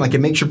rhythm. Like, it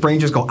makes your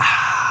brain just go,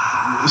 ah.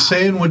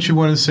 Saying what you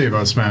want to say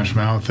about Smash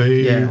Mouth,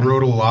 they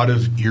wrote a lot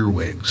of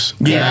earwigs.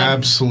 Yeah.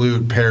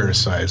 Absolute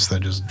parasites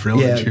that just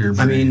drill into your brain.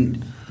 I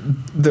mean,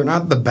 they're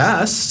not the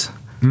best.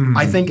 Mm-hmm.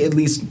 I think at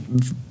least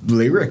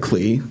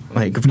lyrically,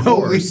 like, of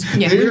course.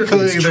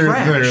 Lyrically,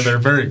 they're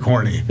very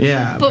corny.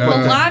 Yeah. But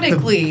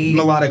melodically...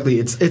 Melodically,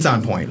 it's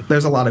on point.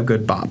 There's a lot of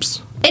good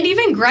bops. And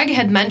even Greg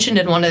had mentioned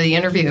in one of the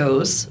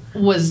interviews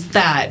was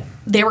that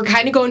they were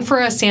kind of going for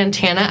a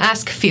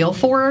Santana-esque feel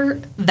for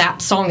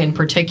that song in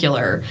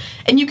particular.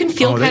 And you can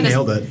feel kind of...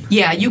 nailed it.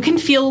 Yeah, you can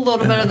feel a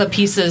little bit of the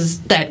pieces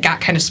that got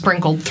kind of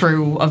sprinkled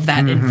through of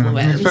that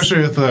influence.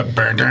 Especially with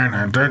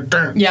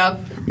the... Yep.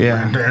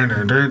 Yeah.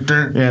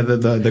 Yeah,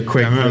 the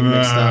quick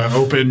stuff.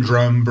 Open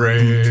drum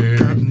break.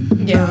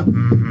 Yeah.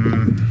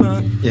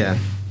 Yeah.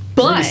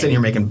 But we're just sitting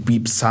here making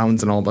beep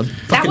sounds and all the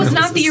that was noises.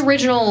 not the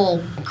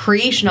original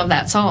creation of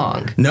that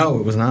song. No,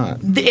 it was not.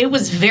 It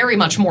was very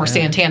much more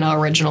Santana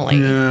originally.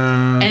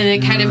 Yeah. And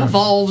it kind of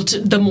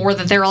evolved the more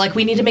that they were like,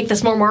 we need to make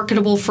this more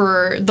marketable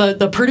for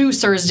the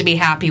producers to be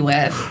happy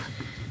with.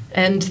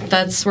 And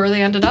that's where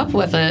they ended up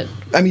with it.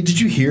 I mean, did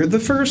you hear the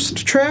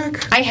first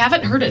track? I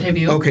haven't heard it, have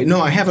you? Okay,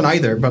 no, I haven't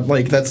either. But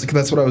like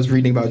that's what I was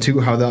reading about too.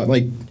 How that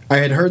like I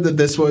had heard that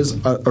this was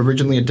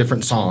originally a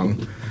different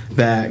song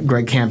that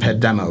Greg Camp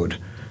had demoed.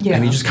 Yeah.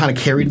 And he just kind of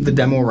carried the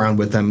demo around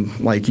with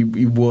him like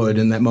you would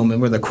in that moment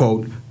where the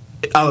quote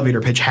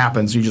elevator pitch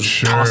happens. You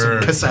just toss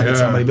a cassette at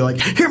somebody and be like,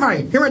 hear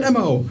my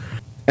demo.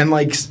 And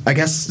like I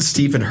guess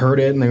Steve had heard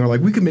it and they were like,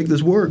 we could make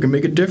this work and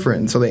make it different.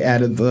 And so they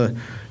added the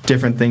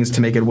different things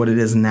to make it what it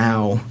is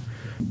now.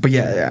 But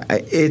yeah,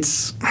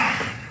 it's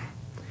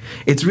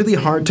really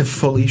hard to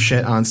fully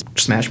shit on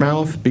Smash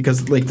Mouth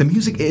because like the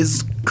music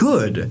is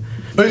good.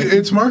 But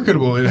it's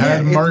marketable. It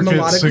had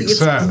market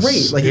success. It's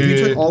great. Like if you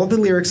took all of the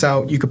lyrics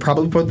out, you could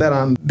probably put that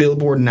on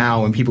Billboard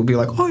now, and people would be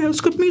like, "Oh yeah, it's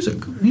good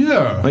music."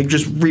 Yeah. Like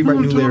just rewrite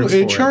new lyrics.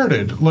 It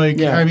charted. Like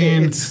yeah, I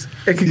mean,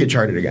 it could get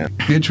charted again.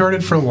 It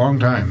charted for a long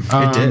time.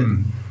 It did.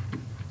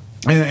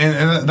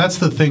 And that's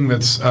the thing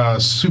that's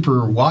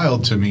super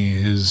wild to me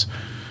is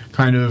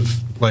kind of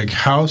like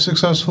how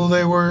successful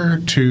they were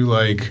to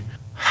like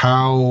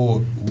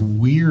how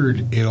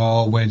weird it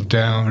all went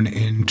down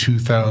in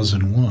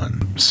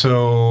 2001.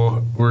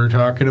 So we're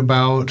talking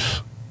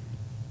about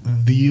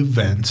the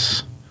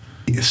events.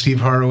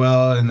 Steve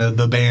Harwell and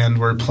the band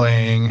were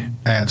playing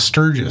at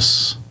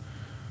Sturgis,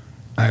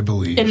 I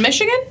believe. In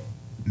Michigan?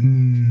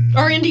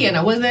 Or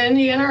Indiana. Was it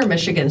Indiana or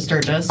Michigan,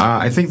 Sturgis?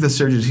 I think the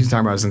Sturgis he's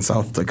talking about is in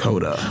South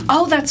Dakota.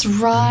 Oh, that's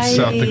right.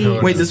 South Dakota.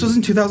 Wait, this was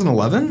in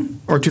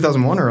 2011? Or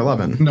 2001 or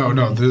 11?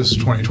 No, this is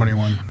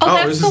 2021. Oh,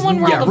 that's the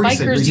one where all the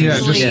bikers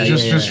usually...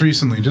 Just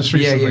recently.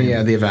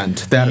 Yeah, the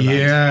event. That event.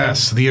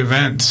 Yes, the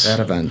event. That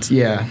event,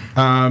 yeah.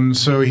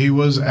 So he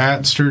was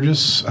at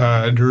Sturgis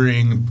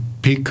during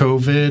peak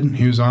COVID.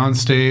 He was on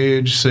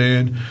stage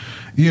saying...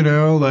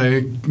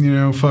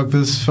 fuck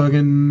this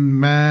fucking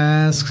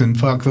masks and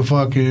fuck the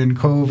fucking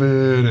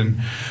COVID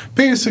and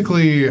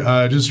basically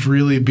just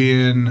really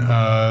being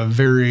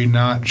very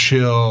not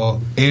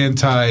chill,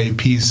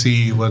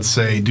 anti-PC, let's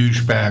say,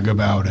 douchebag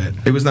about it.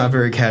 It was not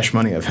very cash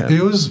money of him.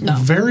 It was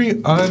very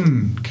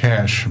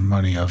uncash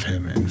money of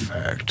him, in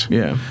fact.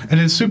 Yeah. And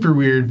it's super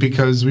weird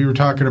because we were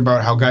talking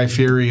about how Guy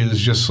Fieri is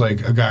just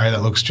like a guy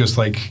that looks just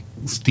like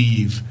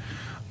Steve.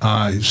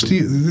 Guy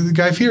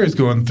Fieri is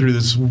going through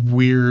this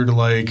weird,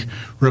 like,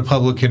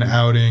 Republican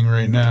outing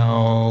right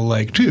now,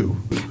 like, too.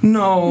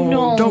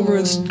 No. Don't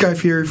ruin Guy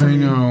Fieri for me. I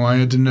know. I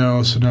had to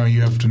know, so now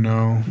you have to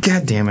know.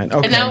 God damn it.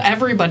 Okay. And now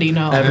everybody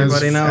knows.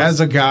 Everybody knows. As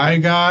a guy,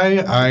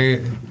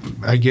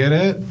 I get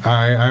it.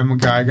 I'm a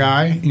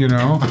guy, you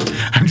know.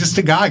 I'm just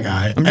a guy.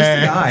 I'm just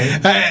a guy.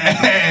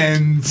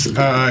 And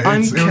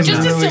it was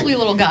just a silly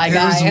little guy.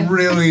 It was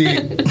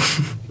really...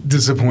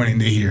 disappointing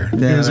to hear.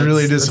 Yeah, it was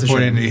really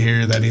disappointing to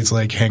hear that he's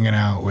like hanging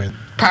out with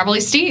probably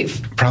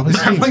Steve. Probably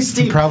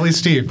Steve.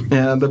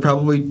 Yeah, they're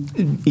probably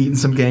eating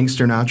some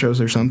gangster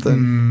nachos or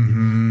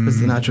something.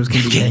 Because the nachos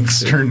can be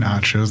gangster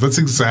nachos. That's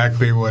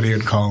exactly what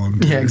he'd call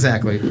them. Yeah,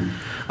 exactly.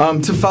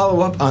 To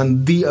follow up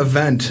on the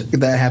event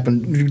that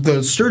happened,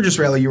 the Sturgis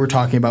rally you were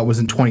talking about was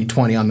in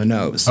 2020 on the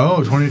nose.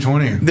 Oh,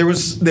 2020. There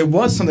was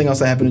something else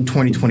that happened in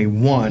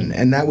 2021,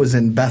 and that was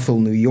in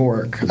Bethel, New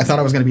York. I thought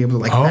I was going to be able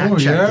to fact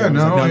check.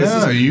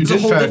 You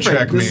did fact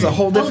check me. This is a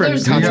whole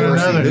different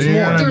controversy.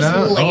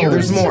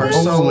 There's more.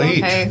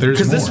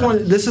 Because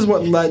this is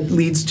what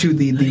leads to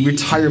the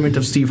retirement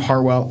of Steve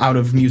Harwell out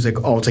of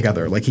music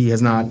altogether. Like he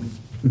has not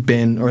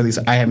been, or at least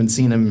I haven't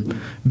seen him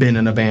been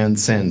in a band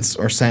since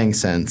or sang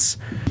since.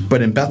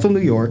 But in Bethel, New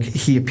York,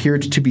 he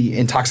appeared to be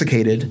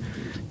intoxicated,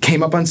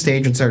 came up on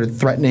stage and started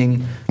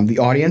threatening the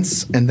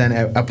audience, and then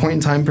at a point in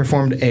time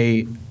performed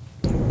a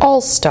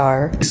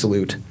all-star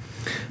salute.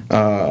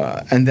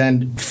 And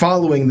then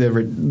following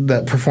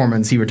the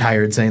performance, he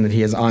retired, saying that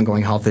he has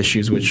ongoing health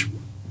issues, which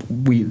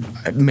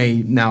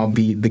may now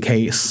be the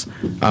case.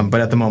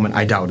 But at the moment,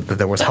 I doubt that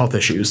there was health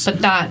issues.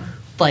 But not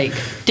like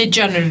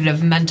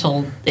degenerative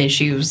mental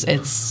issues.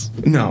 It's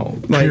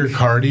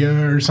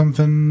pericardia or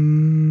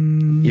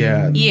something.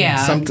 Yeah.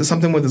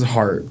 Something with his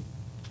heart,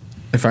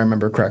 if I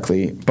remember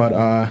correctly. But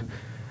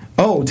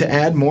to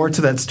add more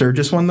to that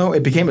Sturgis one though,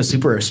 it became a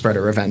super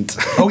spreader event.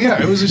 Oh yeah,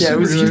 it was a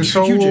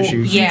huge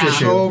issue. Huge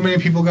issue. So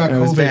many people got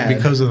COVID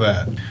because of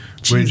that.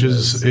 which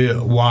is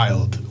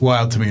wild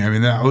to me. I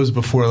mean, that was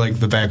before like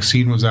the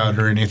vaccine was out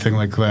or anything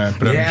like that.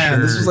 But I'm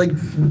sure this was like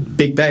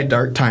big bad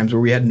dark times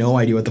where we had no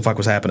idea what the fuck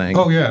was happening.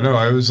 Oh yeah, no,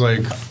 I was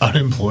like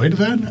unemployed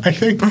then. I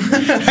think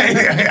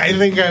I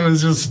think I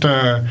was just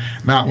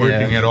not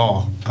working at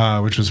all,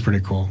 which was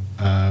pretty cool.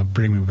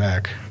 Bring me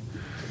back,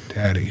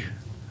 Daddy.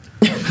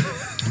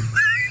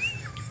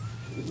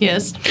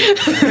 Yes.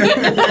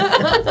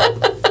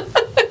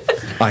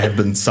 I have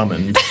been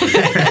summoned.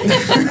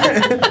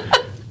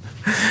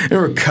 And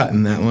we're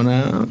cutting that one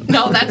out.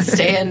 No, that's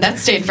staying.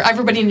 That's staying. For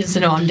everybody needs to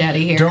know I'm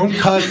daddy here. Don't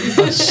cut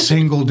a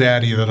single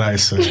daddy that I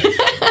say.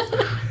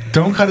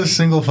 Don't cut a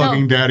single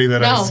fucking daddy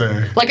that I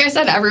say. Like I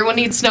said, everyone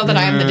needs to know that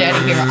I am the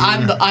daddy here.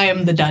 I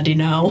am the daddy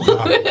now.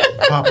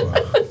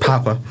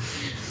 Papa.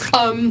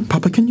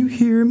 Papa, can you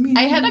hear me?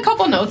 I had a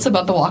couple notes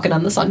about the Walking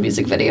on the Sun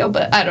music video,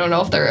 but I don't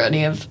know if there are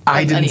any of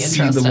I didn't any see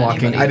interest the to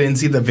walking. anybody. I didn't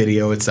see the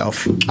video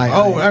itself.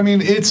 I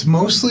mean, it's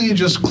mostly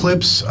just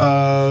clips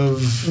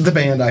of the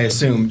band, I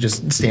assume,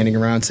 just standing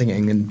around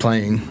singing and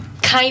playing.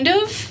 Kind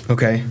of.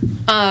 Okay.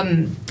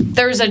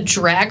 There's a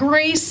drag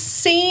race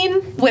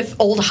scene with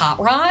old hot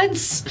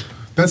rods.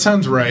 That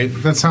sounds right.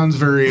 That sounds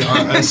very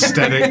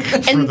aesthetic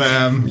for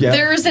them. Yeah.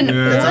 There's an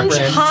orange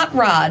hot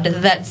rod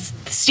that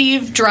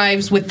Steve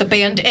drives with the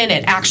band in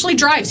it. Actually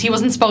drives. He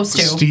wasn't supposed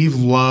to. Steve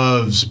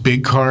loves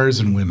big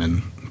cars and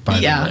women, by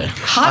the way.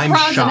 Hot I'm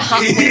rods shocked.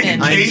 and hot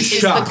women I'm is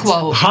shocked. the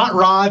quote. Hot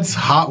rods,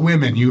 hot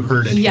women. You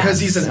heard it. Yeah. Because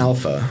he's an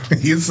alpha.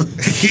 He's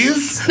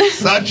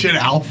such an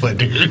alpha,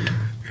 dude.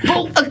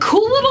 Well, a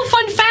cool little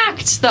fun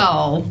fact,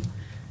 though,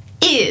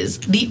 is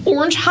the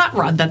orange hot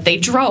rod that they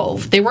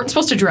drove. They weren't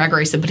supposed to drag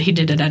race it, but he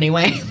did it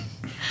anyway.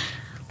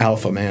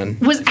 Alpha man.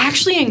 Was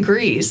actually in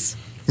Grease.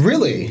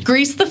 Really?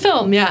 Grease the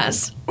film,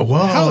 yes.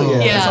 Whoa. Hell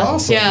yeah. Yeah. That's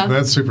awesome. Yeah.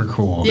 That's super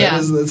cool. Yeah.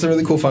 That's a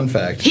really cool fun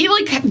fact. He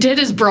did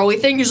his bro-y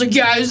thing. He's like,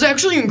 yeah, he's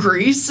actually in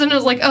Grease, and I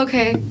was like,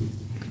 okay.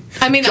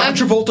 I mean, John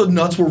Travolta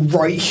nuts were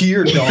right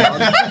here,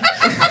 dog.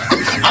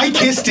 I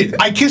kissed it.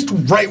 I kissed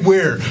right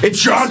where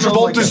John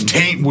Travolta's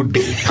taint would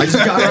be. I just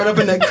got right up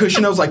in that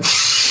cushion. I was like,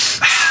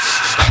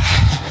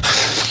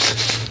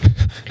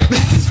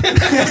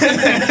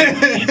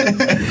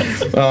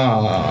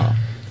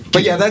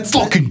 but yeah, that's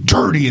fucking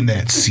dirty in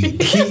that seat,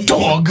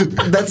 dog.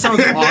 That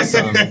sounds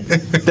awesome.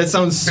 That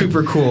sounds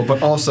super cool,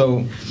 but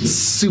also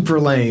super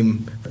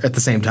lame at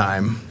the same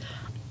time.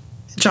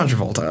 John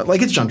Travolta,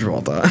 it's John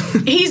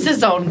Travolta. he's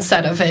his own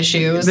set of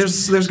issues.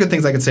 There's good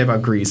things I could say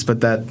about Grease,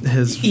 but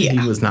he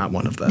was not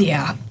one of them.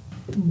 Yeah.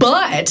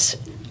 But,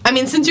 I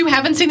mean, since you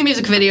haven't seen the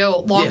music video,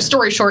 long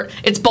story short,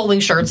 it's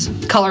bowling shirts,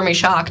 color me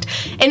shocked.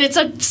 And it's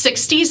a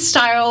 60s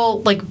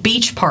style,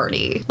 beach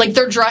party.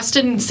 They're dressed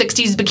in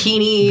 60s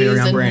bikinis. Very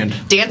on and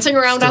brand. dancing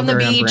around Still on the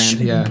very on beach,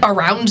 brand, yeah.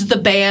 around the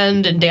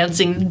band, and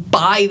dancing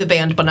by the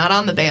band, but not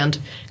on the band.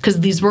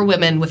 Because these were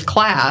women with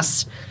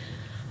class.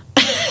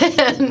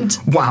 And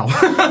wow.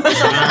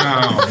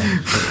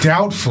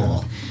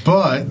 Doubtful,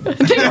 but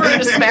they were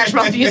in a Smash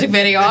Mouth music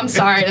video. I'm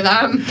sorry to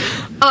them.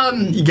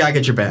 You gotta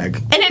get your bag.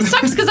 And it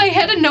sucks because I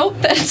had a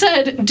note that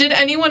said, did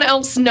anyone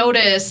else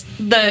notice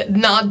the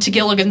nod to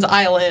Gilligan's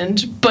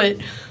Island? But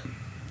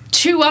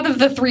 2 out of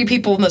the 3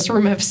 people in this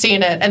room have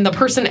seen it, and the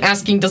person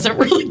asking doesn't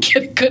really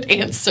get a good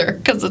answer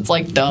because it's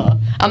like, duh.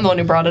 I'm the one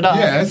who brought it up.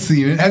 yeah, I've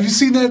seen it. Have you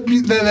seen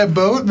that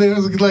boat? That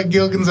was like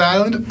Gilligan's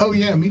Island. Oh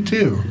yeah, me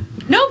too.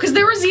 No, because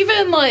there was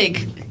even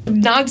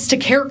nods to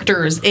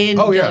characters in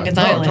Gilligan's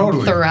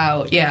Island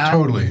throughout. Yeah,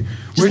 totally.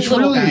 Just Which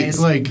really, guys.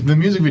 the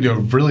music video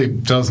really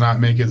does not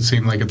make it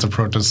seem like it's a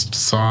protest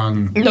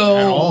song at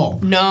all.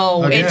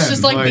 No, Again, it's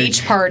just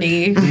beach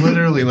party.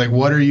 Literally,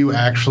 what are you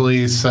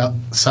actually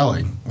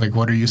selling?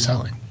 What are you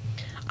selling?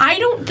 I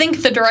don't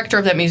think the director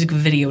of that music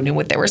video knew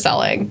what they were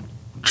selling.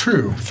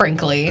 True.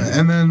 Frankly.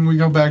 And then we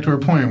go back to our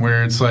point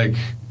where it's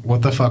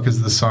what the fuck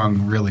is the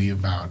song really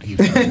about?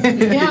 Even?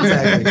 Yeah.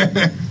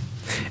 Exactly.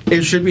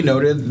 It should be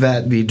noted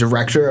that the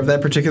director of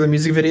that particular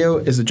music video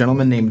is a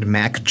gentleman named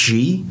Mac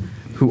G,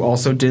 who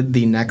also did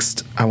the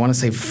next, I want to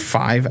say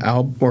 5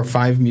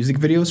 music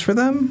videos for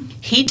them.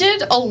 He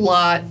did a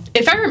lot.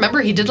 If I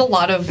remember, he did a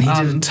lot of He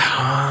did a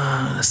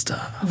ton of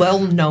stuff.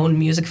 well-known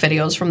music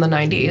videos from the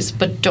 90s,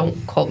 but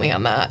don't quote me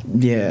on that.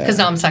 Yeah. Because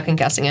now I'm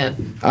second-guessing it.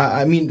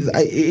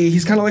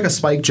 He's kind of like a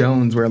Spike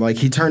Jonze, where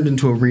he turned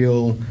into a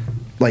real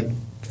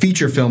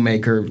feature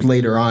filmmaker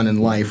later on in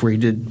life, where he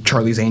did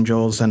Charlie's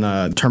Angels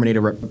and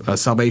Terminator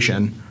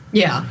Salvation.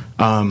 Yeah.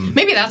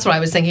 Maybe that's what I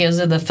was thinking, is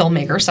the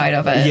filmmaker side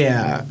of it.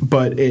 Yeah,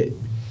 but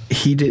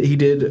he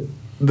did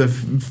the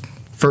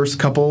first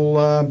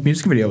couple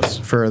music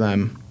videos for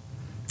them.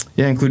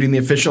 Yeah, including the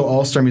official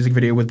All-Star music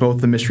video with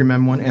both the Mystery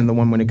Men one and the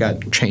one when it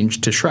got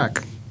changed to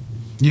Shrek.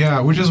 Yeah,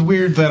 which is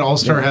weird that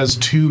All-Star has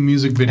 2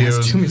 music videos. It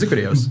has 2 music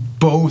videos.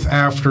 Both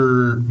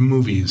after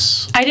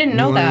movies. I didn't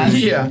know that.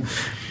 Yeah.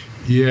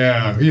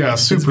 Yeah,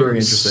 very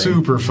interesting.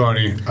 super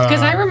funny.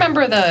 Because I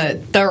remember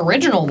the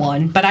original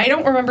one, but I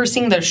don't remember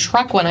seeing the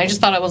Shrek one. I just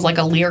thought it was like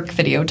a lyric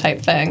video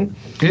type thing.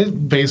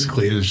 It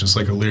basically is just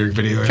like a lyric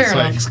video. Fair it's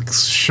enough. like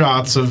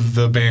shots of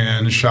the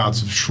band,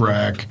 shots of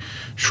Shrek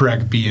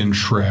being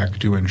Shrek,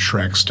 doing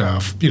Shrek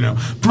stuff. You know,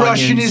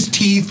 brushing his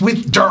teeth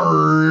with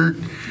dirt,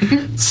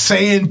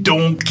 saying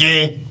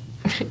donkey.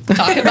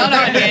 Talk about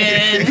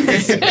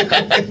onions.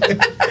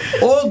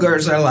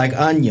 Ogres are like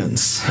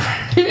onions.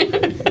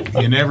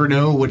 You never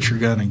know what you're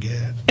gonna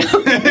get.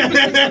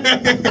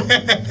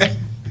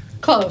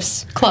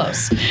 Close.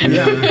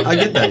 Yeah, I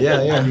get that.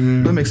 Yeah.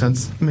 That makes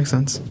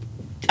sense.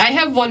 I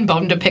have one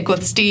bone to pick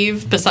with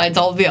Steve besides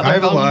all of the other I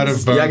have bones. a lot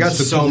of bones. Yeah, I got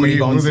so many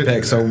bones to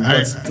pick, so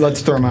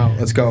let's throw them out.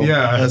 Let's go.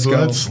 Yeah, let's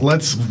go.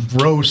 Let's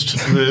roast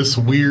this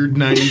weird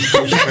 90s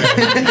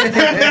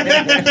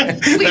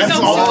douchebag. Please That's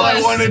don't all sue I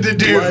us. wanted to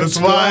do. That's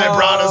why I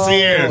brought us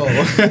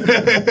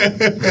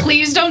here.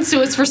 Please don't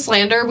sue us for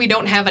slander. We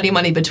don't have any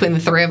money between the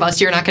three of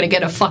us. You're not going to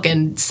get a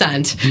fucking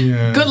cent.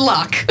 Yeah. Good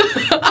luck.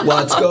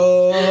 Let's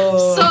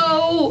go.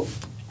 So,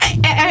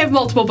 I have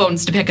multiple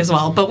bones to pick as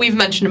well, but we've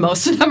mentioned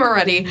most of them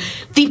already.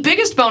 The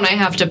biggest bone I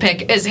have to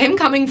pick is him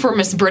coming for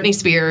Miss Britney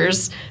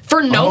Spears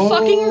for no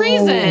fucking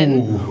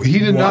reason. He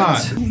did not.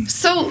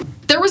 So,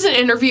 there was an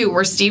interview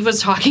where Steve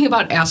was talking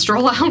about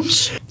Astro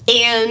Lounge,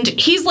 and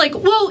he's like,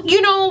 well,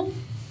 you know,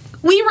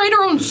 we write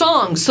our own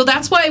songs, so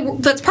that's part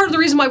of the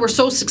reason why we're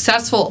so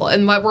successful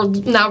and why we're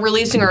now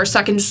releasing our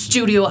second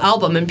studio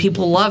album and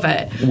people love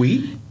it.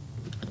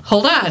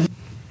 Hold on.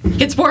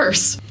 Gets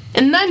worse.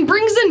 And then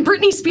brings in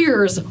Britney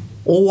Spears.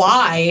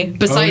 Why?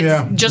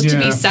 Besides just to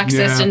be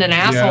sexist and an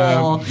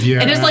asshole. Yeah.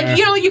 And it's like,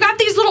 you know, you got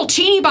these little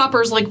teeny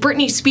boppers like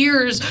Britney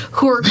Spears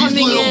who are coming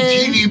These little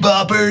in. teeny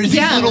boppers,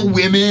 Yeah. these little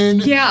women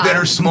that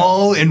are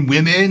small and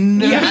women.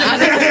 Yeah.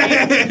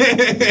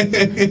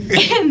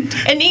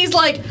 and he's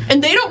like,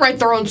 and they don't write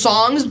their own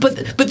songs, but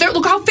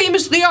look how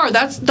famous they are.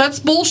 That's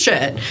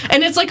bullshit.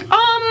 And it's like,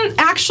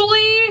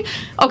 actually,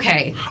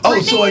 okay.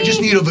 Oh, so I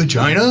just need a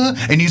vagina?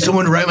 I need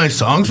someone to write my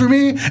songs for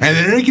me? And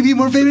then I can be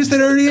more famous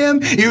than I already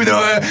am? Even though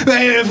I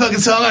had a fucking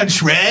song on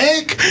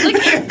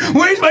Shrek?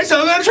 Where's my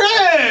song on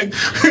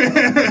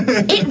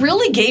Shrek? It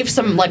really gave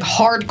some like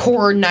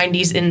hardcore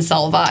 90s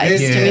incel vibes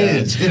to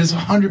me. It is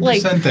 100%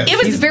 Like, that.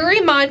 it was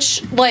very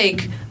much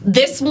like,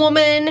 this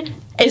woman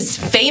is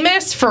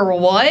famous for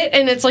what?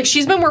 And it's like,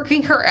 she's been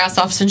working her ass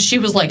off since she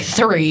was like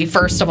 3,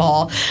 first of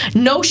all.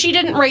 No, she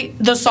didn't write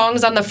the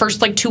songs on the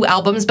first like 2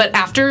 albums, but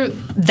after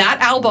that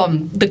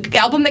album, the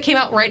album that came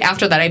out right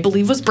after that, I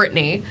believe was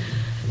Britney,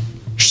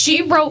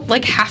 she wrote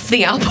like half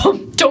the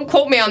album. Don't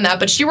quote me on that,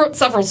 but she wrote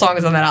several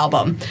songs on that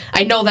album.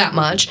 I know that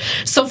much.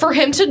 So for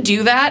him to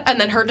do that and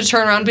then her to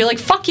turn around and be like,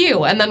 fuck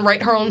you, and then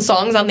write her own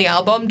songs on the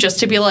album just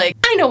to be like,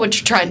 I know what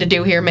you're trying to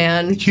do here,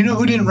 man. You know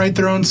who didn't write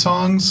their own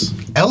songs?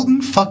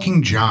 Elton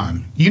fucking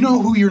John. You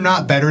know who you're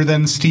not better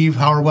than, Steve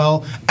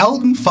Harwell?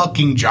 Elton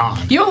fucking John.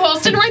 You know who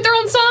else didn't write their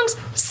own songs?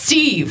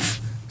 Steve.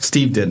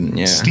 Steve didn't,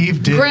 yeah.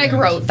 Steve did. Greg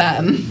wrote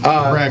them.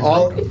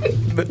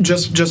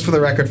 Just for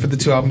the record, for the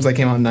 2 albums that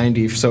came out in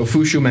 90, so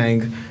Fushu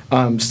Mang,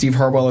 Steve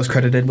Harwell is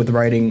credited with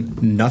writing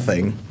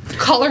nothing.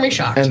 Color me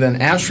shocked. And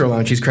then Astro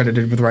Lounge, he's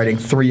credited with writing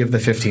 3 of the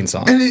 15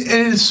 songs. And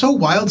it's so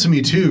wild to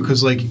me, too,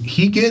 because, like,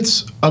 he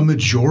gets a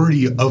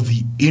majority of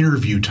the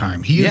interview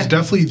time. He is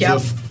definitely the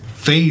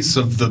face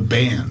of the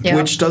band. Yep.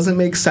 Which doesn't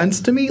make sense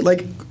to me.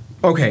 Like,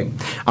 okay,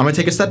 I'm going to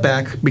take a step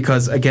back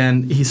because,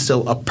 again, he's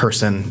still a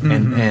person,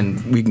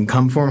 and we can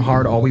come for him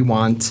hard all we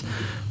want.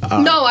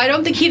 No, I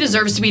don't think he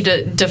deserves to be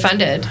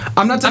defended.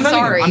 I'm not defending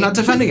sorry. him. I'm not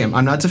defending him.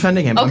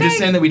 I'm Okay. just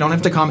saying that we don't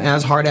have to come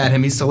as hard at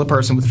him. He's still a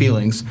person with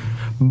feelings.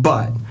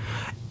 But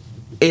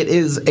it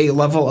is a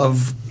level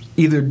of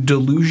either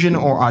delusion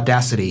or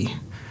audacity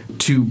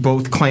to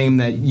both claim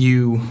that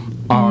you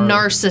are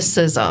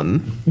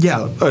Narcissism.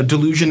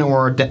 delusion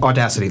or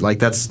audacity. Like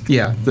that's the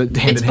hand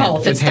It's in hand.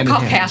 both. It's the hand in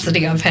hand.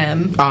 caucasity of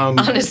him.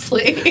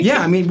 Honestly. Yeah,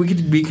 I mean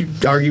we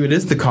could argue it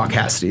is the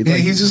caucasity. Yeah,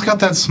 Like, he's just got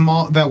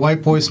that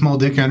white boy small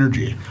dick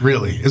energy.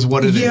 Really, is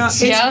what it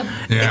is.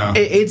 Yeah.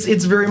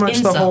 It's very much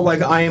the Incel. whole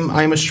like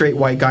I'm a straight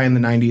white guy in the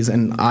 90s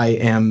and I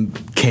am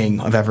king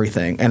of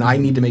everything and I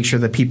need to make sure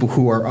that people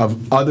who are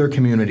of other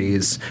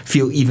communities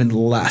feel even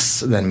less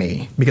than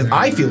me because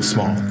I feel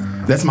small.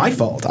 That's my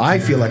fault. I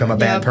feel like I'm a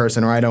bad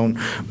person or I don't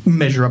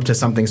measure up to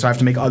something, so I have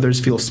to make others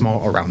feel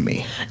small around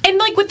me. And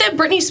like with that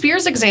Britney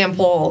Spears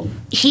example,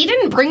 he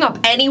didn't bring up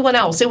anyone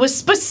else. It was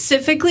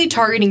specifically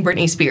targeting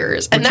Britney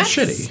Spears. And Which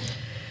is that's shitty.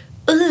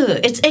 Ugh,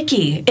 it's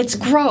icky. It's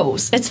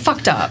gross. It's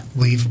fucked up.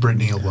 Leave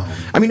Britney alone.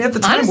 I mean, at the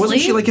time, Honestly,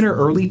 wasn't she like in her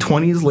early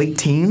 20s, late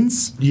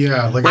teens?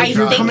 Yeah, like I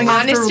think, Coming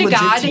after honest a to legit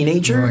God,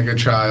 teenager? like a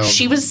child.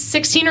 she was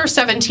 16 or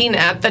 17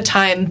 at the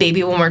time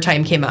Baby One More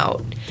Time came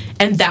out.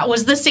 And that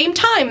was the same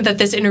time that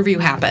this interview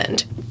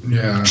happened.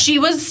 Yeah. She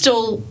was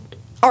still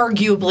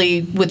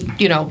arguably, with,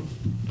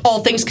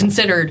 all things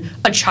considered,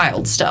 a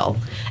child still.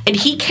 And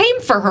he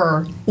came for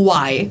her.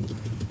 Why?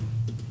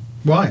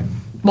 Why?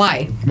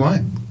 Why? Why?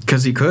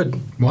 Because he could.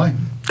 Why?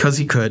 Because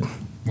he could.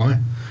 Why?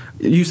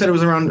 You said it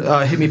was around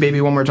Hit Me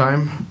Baby One More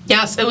Time?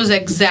 Yes, it was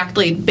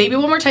exactly. Baby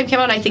One More Time came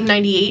out, I think,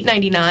 98,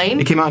 99.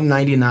 It came out in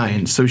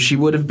 99, so she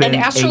would have been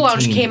And Astro 18.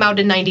 Lounge came out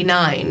in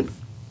 99.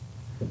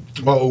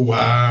 Oh,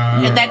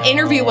 wow. And that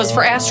interview was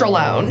for Astro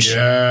Lounge.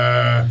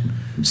 Yeah.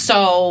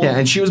 So. Yeah,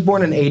 and she was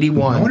born in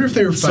 81. I wonder if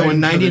they were So in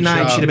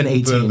 99, she'd have been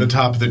 18. The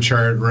top of the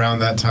chart around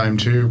that time,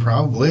 too.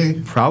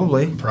 Probably.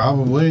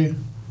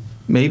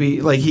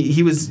 Maybe. Like,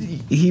 he was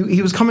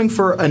coming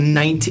for a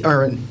 19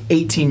 or an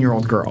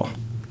 18-year-old girl.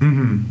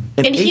 Mm-hmm.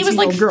 And he was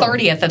like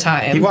 30 at the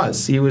time.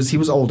 He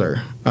was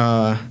older.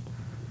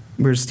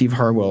 Where's Steve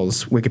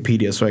Harwell's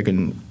Wikipedia so I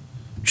can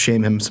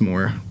shame him some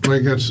more?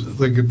 Like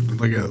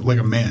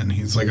a man.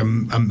 He's like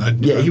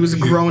he was a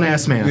grown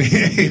ass man.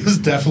 He was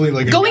definitely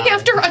like going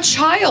after a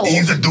child.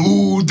 He's a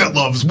dude that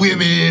loves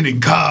women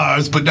and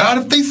cars, but not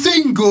if they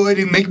sing good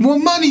and make more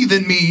money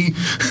than me.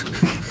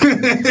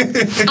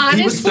 Honestly,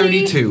 he was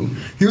 32.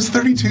 He was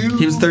 32.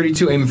 He was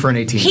 32, aiming for an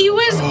 18. He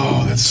was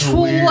that's so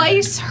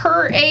twice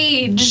her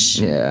age.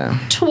 Yeah.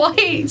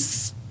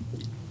 Twice.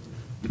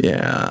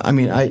 Yeah. I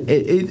mean,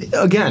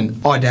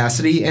 again,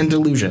 audacity and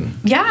delusion.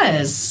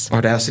 Yes.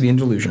 Audacity and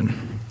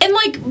delusion. And,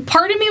 like,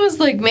 part of me was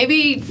like,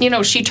 maybe,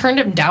 she turned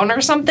him down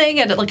or something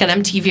at, like, an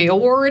MTV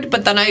award.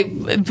 But then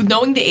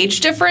knowing the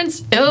age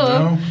difference,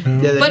 No.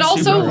 Yeah, but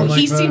also,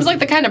 he that. seems like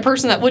the kind of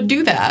person that would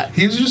do that.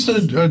 He's just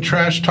a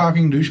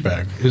trash-talking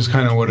douchebag, is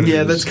kind of what it is.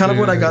 Yeah, that's kind of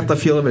what I got the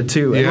feel of it,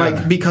 too. And,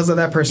 like, because of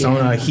that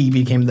persona, he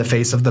became the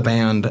face of the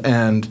band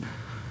and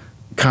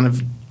kind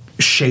of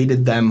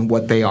shaded them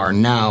what they are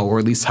now, or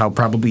at least how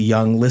probably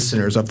young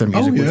listeners of their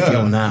music would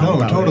feel now.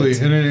 No, totally.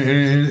 It.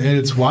 And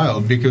it's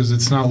wild because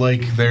it's not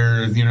like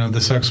they're, the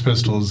Sex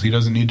Pistols. He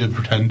doesn't need to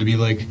pretend to be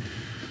like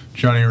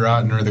Johnny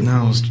Rotten or the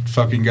coolest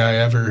fucking guy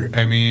ever.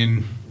 I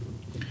mean,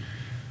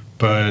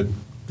 but...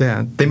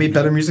 Yeah, they made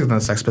better music than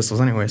the Sex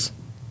Pistols anyways.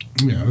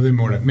 Yeah, they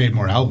made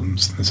more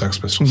albums than the Sex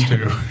Pistols,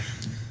 too.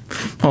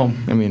 Well,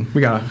 I mean,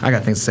 I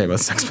got things to say about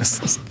the Sex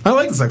Pistols. I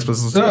like the Sex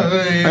Pistols, too.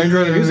 I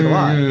enjoy the music a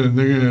lot. They're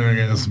good, I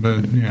guess,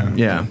 but yeah.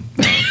 Yeah.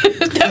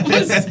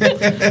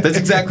 That's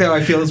exactly how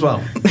I feel as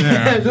well.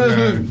 Yeah.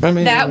 I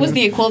mean, That was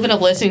the equivalent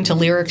of listening to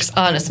lyrics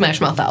on a Smash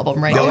Mouth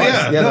album, right? Oh, there.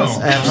 yeah, Yeah, no,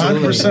 that's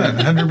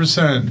absolutely.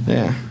 100%.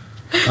 Yeah.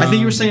 I think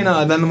you were saying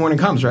Then the Morning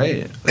Comes,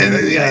 right? And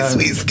the ice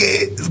sweet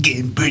skate is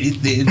getting pretty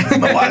thin.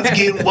 My water's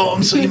getting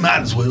warm, so you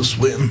might as well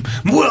swim.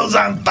 My world's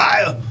on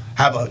fire.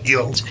 How about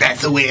yours?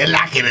 That's the way I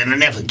like it, and I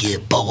never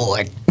get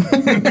bored.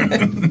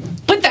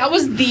 But that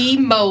was the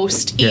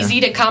most easy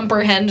to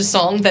comprehend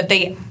song that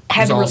they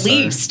had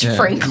released,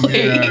 frankly.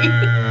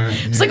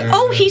 It's like,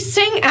 oh, he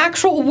sang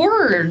actual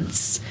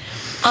words.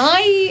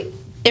 I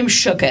am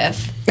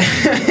shooketh.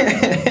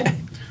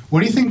 What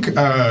do you think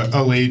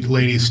a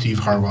lady Steve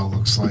Harwell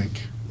looks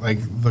like? Like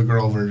the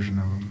girl version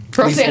of him?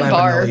 Roseanne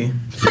Barr.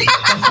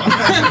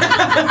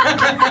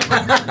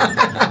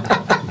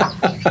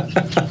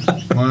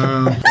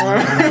 Wow.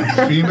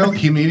 Female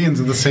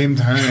comedians at the same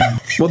time.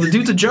 Well, the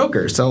dude's a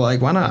joker, so,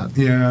 like, why not?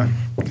 Yeah.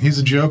 He's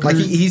a joker. Like,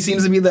 he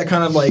seems to be that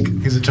kind of, like...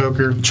 He's a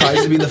toker.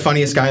 Tries to be the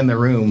funniest guy in the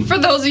room. For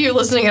those of you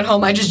listening at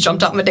home, I just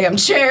jumped off my damn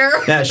chair.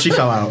 Yeah, she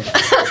fell out.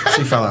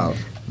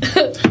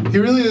 He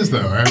really is,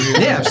 though. I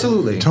mean, Yeah,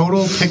 absolutely.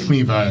 Total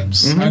pick-me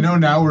vibes. Mm-hmm. I know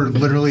now we're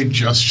literally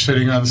just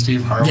shitting on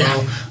Steve Harwell.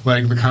 Yeah.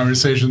 Like, the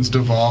conversation's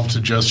devolved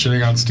to just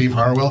shitting on Steve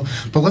Harwell.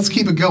 But let's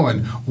keep it going.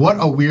 What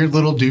a weird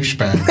little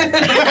douchebag.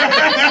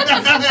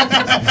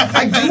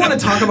 I do want to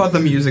talk about the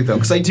music, though,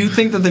 because I do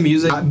think that the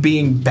music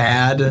being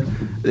bad,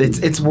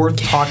 it's worth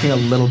talking a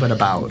little bit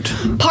about.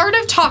 Part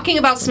of talking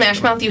about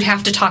Smash Mouth, you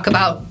have to talk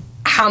about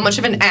how much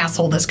of an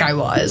asshole this guy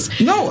was.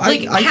 No,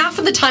 half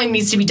of the time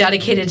needs to be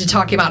dedicated to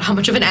talking about how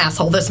much of an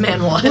asshole this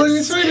man was. Well,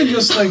 it's not even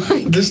just like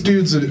this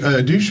dude's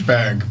a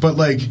douchebag, but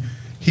like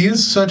he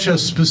is such a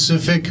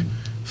specific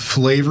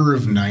flavor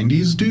of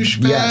 90s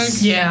douchebag.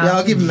 Yes. Yeah.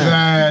 I'll give him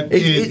that.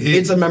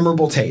 It's a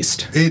memorable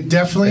taste. It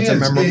definitely is. It's a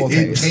memorable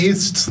taste. It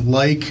tastes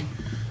like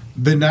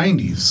the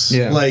 90s.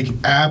 Yeah. Like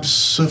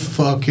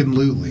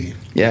abso-fucking-lutely.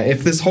 Yeah,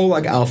 if this whole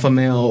like alpha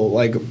male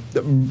like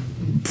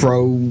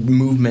pro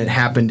movement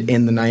happened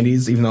in the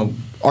 90s, even though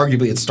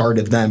arguably it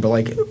started then, but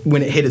like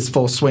when it hit its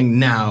full swing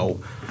now,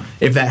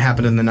 if that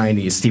happened in the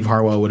 90s, Steve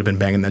Harwell would have been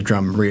banging that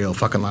drum real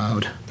fucking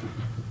loud.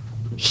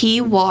 He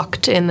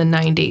walked in the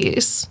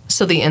 90s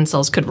so the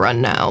incels could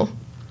run now.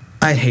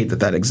 I hate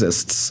that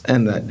exists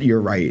and that you're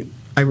right.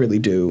 I really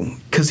do.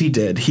 Because he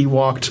did. He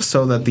walked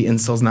so that the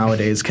incels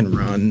nowadays can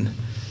run.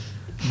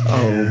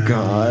 Oh,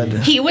 God.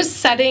 He was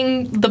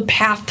setting the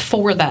path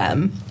for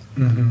them.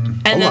 Mm-hmm.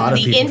 And then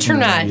the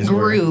internet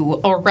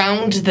grew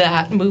around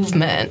that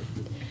movement.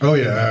 Oh,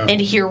 yeah. And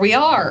here we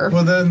are.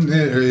 Well, then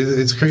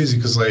it's crazy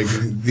because, like,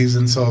 these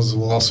incels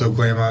will also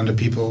glam onto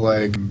people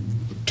like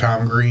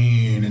Tom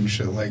Green and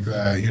shit like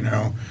that, you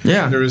know?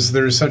 Yeah.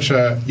 There's such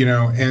a,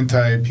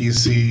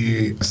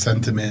 anti-PC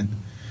sentiment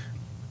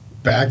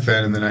back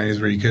then in the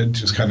 90s where you could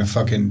just kind of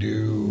fucking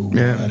do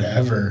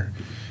whatever.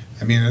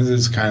 I mean, this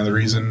is kind of the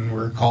reason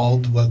we're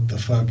called What the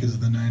Fuck is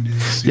the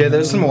 90s? Yeah,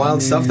 there's some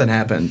wild stuff that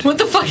happened. What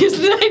the fuck is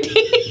the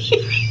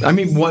 90s? I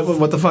mean, what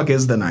the fuck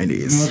is the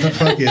 90s? What the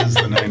fuck is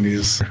the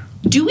 90s?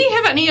 Do we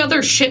have any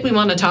other shit we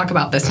want to talk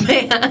about this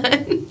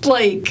man?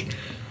 Like,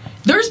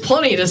 there's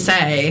plenty to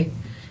say.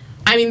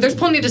 I mean, there's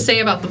plenty to say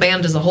about the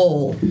band as a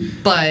whole,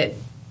 but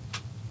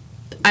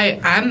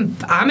I'm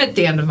at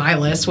the end of my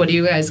list. What do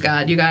you guys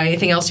got? You got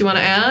anything else you want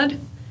to add?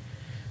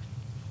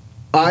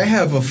 I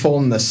have a full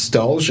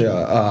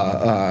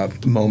nostalgia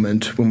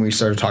moment when we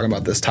started talking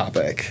about this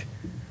topic.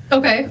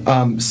 Okay.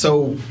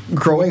 So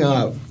growing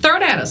up, Throw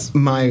it at us.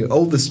 my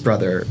oldest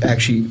brother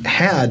actually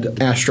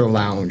had Astro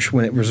Lounge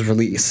when it was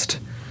released,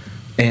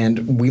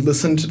 and we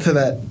listened to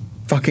that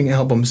fucking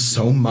album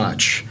so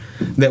much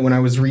that when I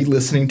was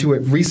re-listening to it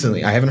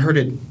recently, I haven't heard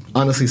it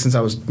honestly since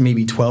I was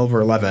maybe 12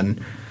 or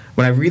 11.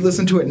 When I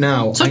re-listen to it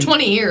now, So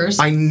 20 years.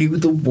 I knew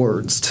the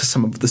words to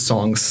some of the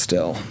songs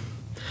still.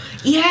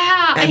 Yeah,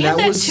 I And had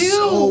that was too.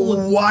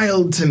 so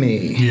wild to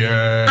me.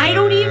 Yeah. I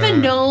don't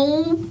even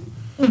know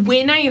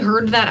when I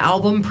heard that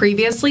album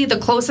previously. The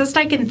closest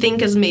I can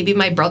think is maybe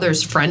my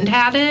brother's friend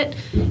had it,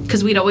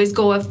 because we'd always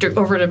go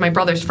over to my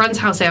brother's friend's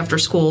house after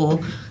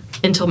school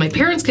until my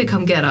parents could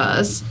come get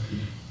us.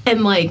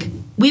 And, like,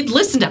 we'd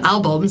listen to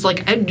albums,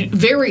 like,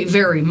 very,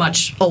 very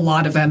much a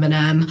lot of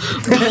Eminem.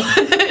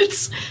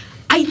 But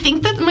I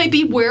think that might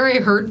be where I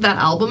heard that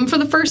album for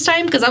the first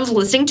time, because I was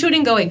listening to it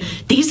and going,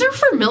 these are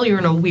familiar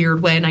in a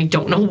weird way, and I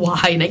don't know why,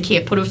 and I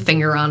can't put a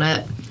finger on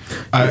it.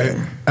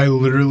 I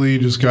literally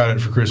just got it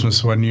for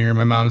Christmas one year.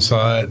 My mom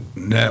saw it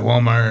at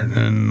Walmart,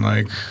 and,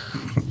 like,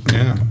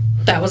 yeah.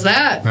 That was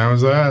that. That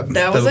was that.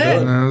 That was it.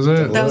 That was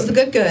it. That was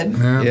the good.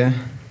 Yeah.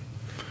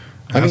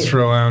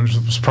 Astro Lounge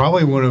was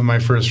probably one of my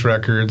first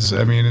records.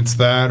 I mean, it's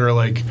that or,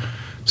 like,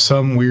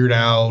 some Weird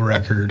Al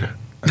record.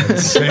 I'd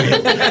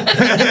say.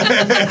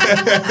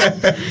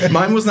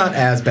 Mine was not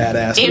as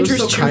badass. But it Andrew's was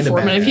true still kind of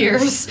formative badass.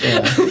 years.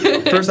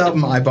 Yeah. First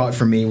album I bought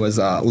for me was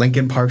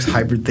Linkin Park's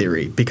Hybrid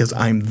Theory, because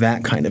I'm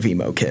that kind of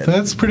emo kid.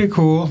 That's pretty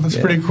cool. That's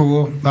pretty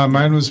cool.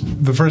 Mine was,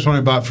 the first one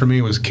I bought for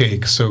me was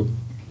Cake, so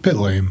bit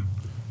lame.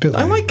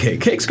 I like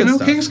Cake. Cake's good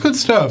stuff. Cake's good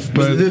stuff,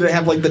 but Did it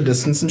have like the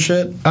distance and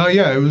shit? oh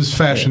yeah, it was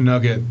Fashion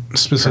Nugget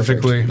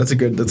specifically. Perfect.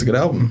 That's a good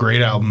album.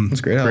 Great album. It's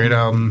a great album. Great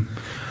album.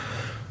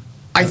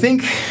 I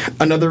think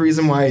another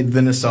reason why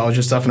the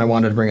nostalgia stuff, and I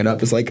wanted to bring it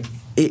up, is like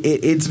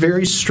it's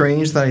very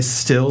strange that I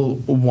still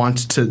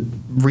want to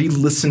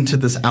re-listen to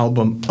this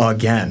album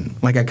again.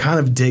 Like, I kind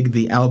of dig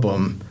the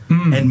album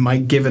and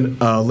might give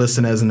it a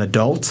listen as an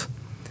adult,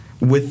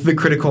 with the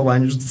critical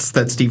lens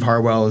that Steve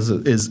Harwell is a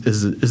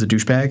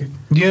douchebag.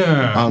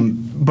 Yeah.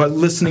 But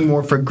listening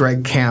more for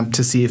Greg Camp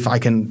to see if I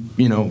can,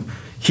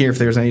 hear if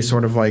there's any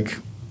sort of like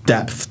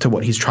depth to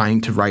what he's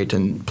trying to write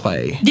and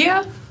play.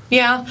 Yeah.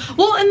 Yeah.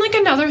 Well, and like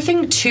another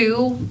thing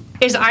too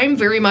is I'm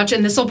very much,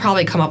 and this will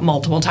probably come up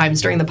multiple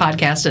times during the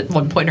podcast at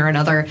one point or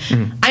another,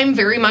 I'm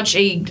very much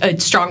a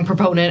strong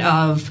proponent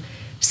of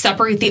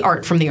separate the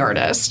art from the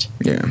artist.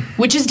 Yeah.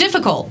 Which is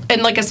difficult.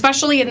 And like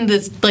especially in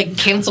this like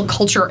cancel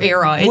culture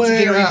era, it's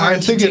very hard I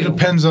think to it do.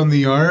 depends on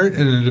the art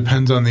and it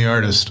depends on the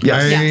artist.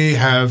 Yes. I Yes.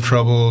 have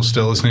trouble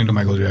still listening to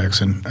Michael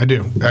Jackson. I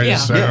do. I Yeah.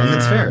 just, Yeah, and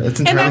that's fair. That's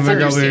And entirely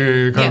that's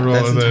fair. I'll be comfortable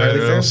That's with entirely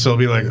it. fair. I'll still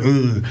be like,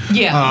 ugh.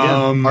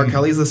 Yeah. R.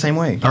 Kelly's the same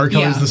way. R.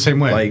 Kelly's Yeah. the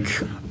same way.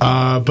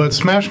 Like, But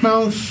Smash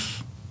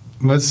Mouth,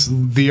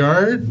 the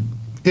art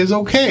is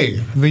okay.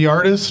 The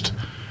artist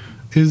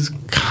is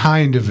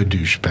kind of a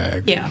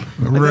douchebag. Yeah.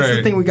 Like, that's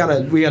the thing we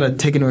gotta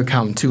take into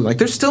account too. Like,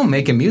 they're still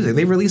making music.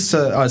 They released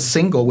a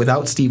single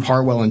without Steve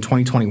Harwell in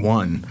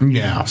 2021.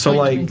 Yeah. So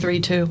like, 2023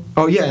 too.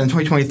 oh yeah, in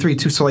 2023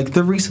 too. So like,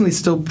 they're recently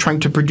still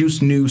trying to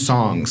produce new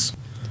songs.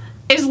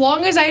 As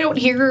long as I don't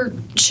hear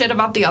shit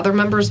about the other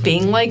members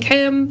being like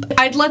him,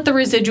 I'd let the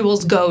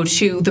residuals go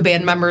to the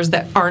band members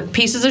that aren't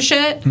pieces of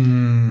shit.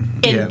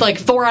 And yeah. like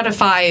 4 out of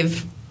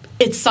 5,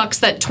 it sucks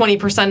that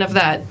 20% of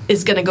that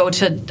is going to go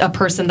to a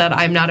person that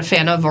I'm not a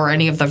fan of or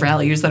any of the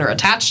values that are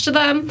attached to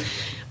them.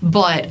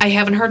 But I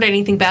haven't heard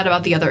anything bad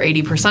about the other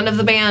 80% of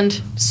the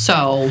band,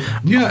 so...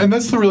 Yeah, and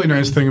that's the really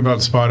nice thing about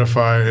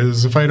Spotify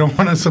is if I don't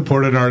want to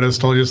support an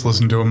artist, I'll just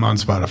listen to them on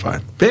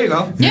Spotify. There you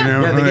go. Yeah. You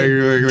know, Yeah,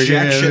 they get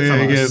jack shit from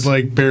they us. get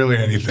like barely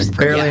anything from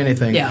Barely Yeah.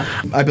 anything.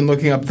 Yeah. I've been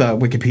looking up the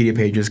Wikipedia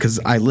pages because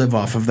I live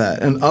off of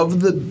that. And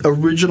of the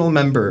original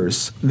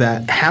members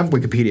that have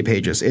Wikipedia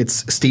pages,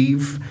 it's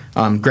Steve,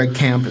 Greg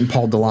Camp, and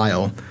Paul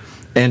Delisle.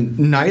 And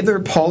neither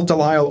Paul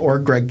Delisle or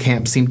Greg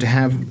Camp seem to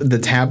have the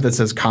tab that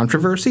says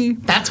controversy.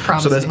 That's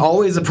promising. So that's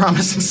always a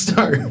promising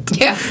start.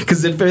 Yeah.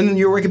 Because if in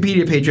your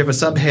Wikipedia page you have a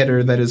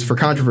subheader that is for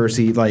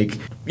controversy, like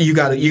you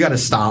gotta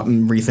stop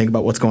and rethink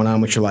about what's going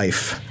on with your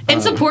life.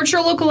 And support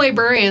your local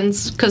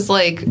librarians, because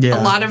like Yeah.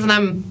 a lot of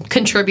them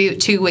contribute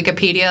to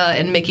Wikipedia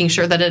and making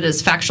sure that it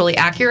is factually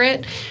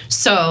accurate.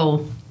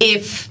 So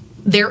if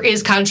there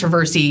is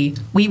controversy,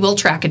 we will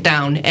track it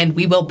down and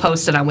we will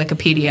post it on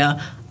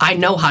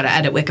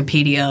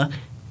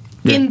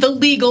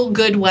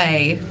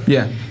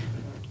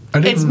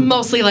It's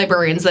mostly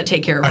librarians that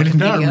take care of Wikipedia. I did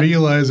not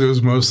realize it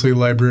was mostly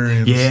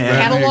librarians.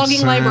 Yeah.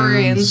 Cataloging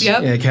librarians,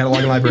 yep. Yeah,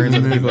 cataloging librarians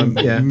and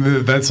people. Yeah.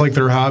 That's like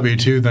their hobby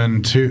too.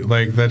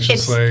 Like that's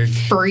just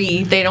It's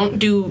free. They don't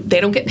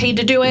get paid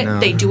to do it. No.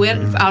 They do it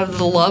out of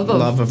the love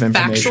of information.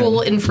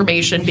 factual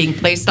information being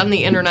placed on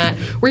the internet,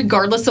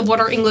 regardless of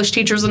what our English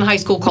teachers in high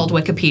school called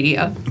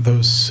Wikipedia.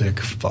 those sick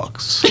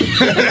fucks.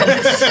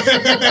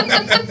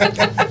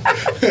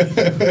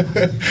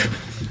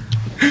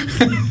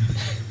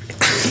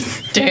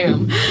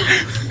 Damn.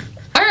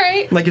 All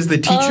right. Like, is the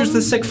teachers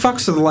the sick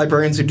fucks or the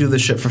librarians who do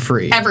this shit for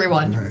free?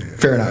 Everyone.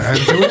 Fair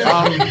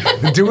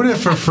enough. Doing it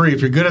for free.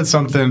 If you're good at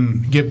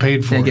something, get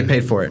paid for it. Get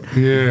paid for it.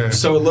 Yeah.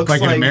 So it looks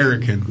like an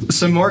American.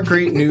 Some more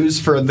great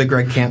news for the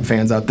Greg Camp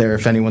fans out there,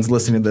 if anyone's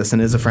listening to this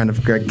and is a friend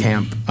of Greg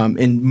Camp.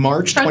 In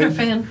March... Friend or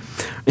fan.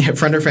 Yeah,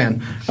 friend or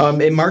fan.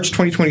 In March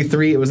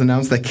 2023, it was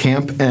announced that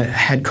Camp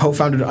had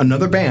co-founded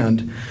another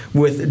band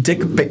with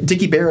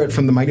Dickie Barrett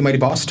from the Mighty Mighty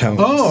Boss Tones.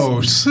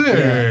 Oh, sick.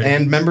 Yeah,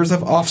 and members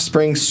of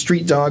Offspring,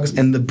 Street Dogs,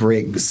 and the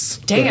Briggs.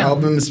 Damn. The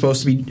album was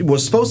supposed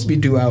to be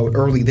due out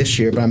early this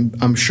year, but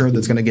I'm sure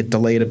that's going to get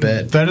delayed a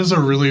bit. That is a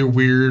really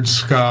weird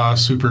ska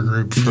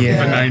supergroup from the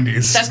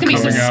 90s. That's going to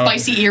be some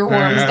spicy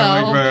earworms,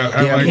 though.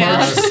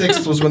 March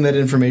 6th was when that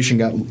information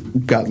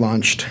got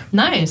launched.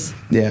 Nice.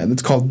 Yeah,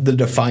 it's called The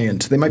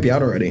Defiant. They might be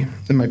out already.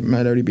 It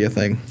might already be a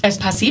thing. Es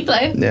posible.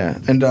 Yeah,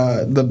 and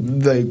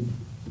the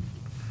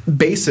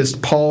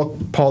bassist Paul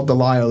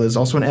Delisle is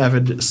also an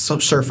avid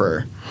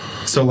surfer,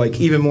 so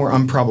like even more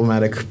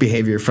unproblematic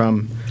behavior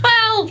from.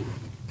 Well,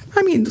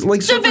 I mean,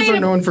 like surfers are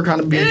known for kind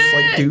of being just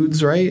like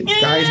dudes, right?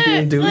 Guys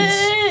being dudes.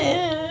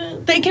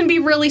 They can be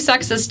really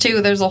sexist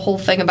too. There's a whole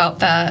thing about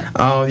that.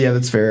 Oh yeah,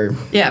 that's fair.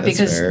 Yeah, that's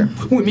because fair.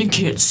 women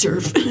can't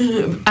surf.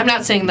 I'm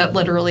not saying that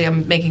literally.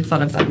 I'm making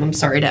fun of them. I'm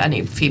sorry to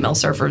any female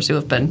surfers who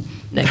have been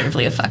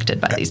negatively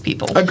affected by these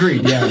people.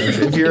 Agreed. Yeah,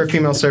 if you're a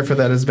female surfer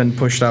that has been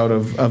pushed out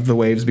of the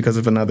waves because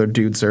of another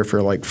dude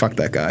surfer, like fuck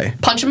that guy.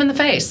 Punch him in the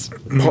face.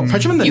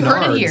 Punch him in the You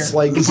nards. heard it here.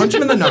 Like punch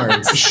him in the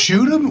nards.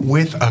 Shoot him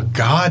with a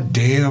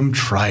goddamn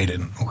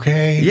trident,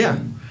 okay? Yeah.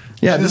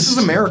 Yeah, this is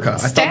America.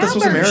 I thought this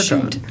was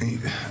America.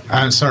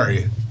 I'm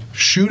sorry.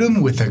 Shoot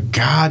him with a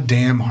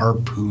goddamn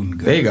harpoon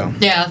gun. There you go.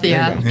 Yeah.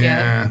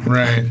 Yeah,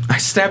 right. I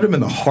stabbed him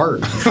in the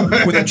heart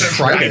with a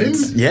trident.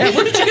 Yeah,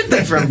 where did you get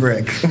that from,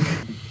 Brick?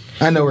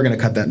 I know we're going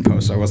to cut that in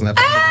post, so I wasn't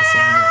that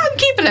I'm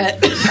keeping it.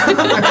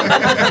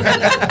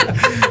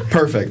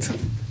 Perfect.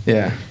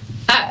 Yeah.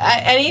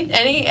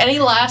 Any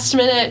last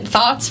minute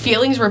thoughts,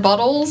 feelings,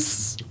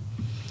 rebuttals?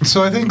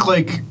 So I think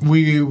like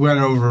we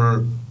went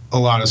over a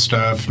lot of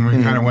stuff and we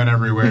kind of went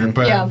everywhere,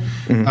 but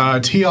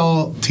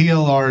TLDR.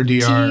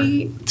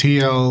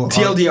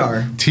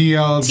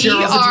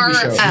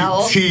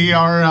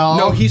 TRL.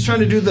 No, he's trying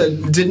to do the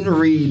didn't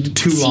read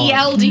too long.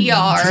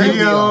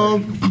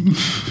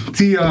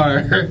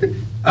 TLDR.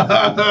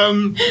 That's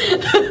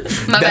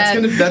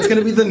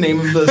gonna be the name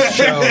of the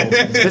show.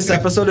 This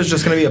episode is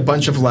just gonna be a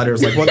bunch of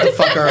letters. Like what the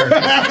fuck are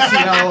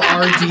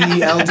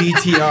TLRD,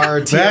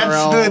 LDTR, TRL?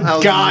 That's the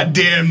LD.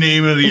 goddamn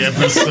name of the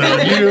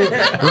episode. You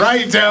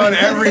write down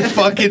every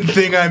fucking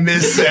thing I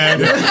missaid.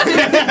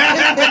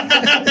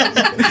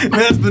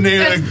 That's the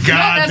name of the goddamn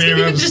That's gonna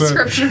be the episode.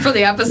 description for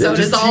the episode.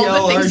 Is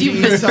all the things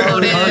you've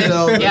misquoted.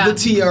 The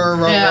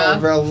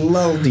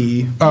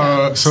TRLD.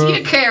 I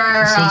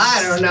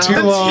don't know.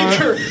 Too long.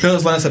 That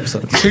was last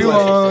episode. Too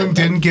long.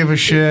 Didn't give a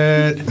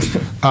shit.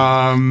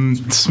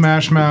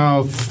 Smash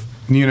Mouth.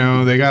 You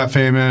know, they got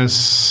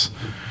famous.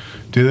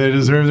 Do they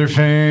deserve their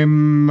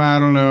fame? I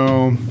don't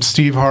know.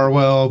 Steve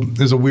Harwell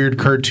is a weird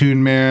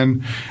cartoon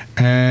man,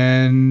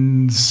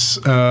 and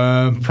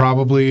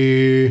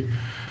probably,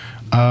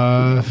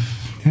 that's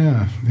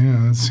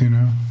kind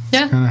of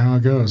how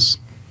it goes.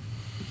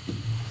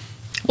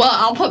 Well,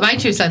 I'll put my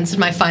 2 cents in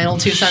my final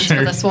 2 cents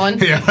for this one.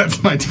 Yeah,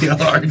 that's my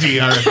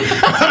TLRDR.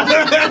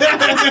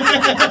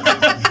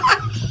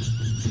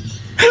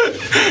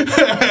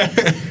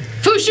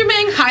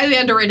 Fushiming, highly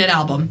underrated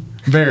album.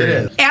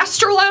 Very.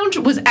 Astro Lounge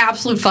was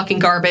absolute fucking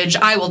garbage.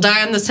 I will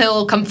die on this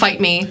hill. Come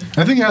fight me.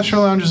 I think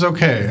Astro Lounge is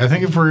okay. I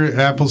think if we're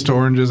apples to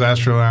oranges,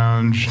 Astro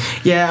Lounge,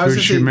 Yeah, I was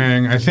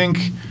Fushiming, I think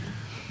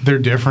they're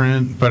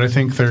different, but I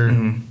think they're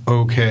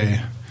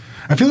okay.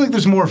 I feel like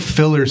there's more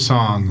filler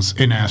songs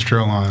in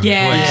Astro Lounge.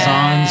 Yeah. Like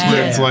songs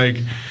where it's like...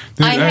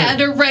 I had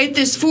to write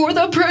this for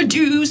the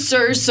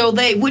producer so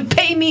they would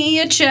pay me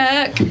a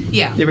check.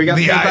 Yeah. Yeah, we got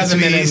The paid by eyes the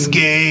of minute. these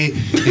gay.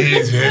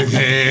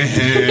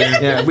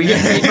 Yeah, we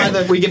get paid by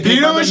the You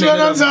know which one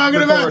I'm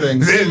talking about?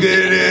 recordings.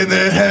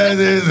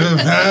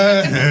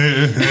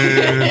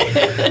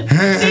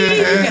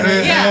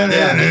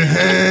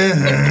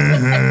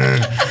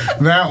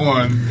 That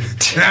one.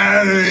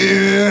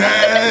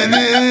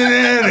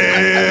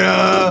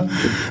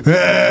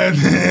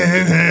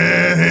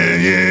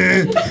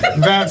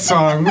 That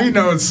song. We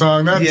know it's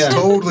song. That's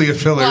totally a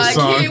filler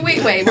song.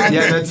 Wait.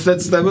 Yeah,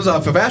 that was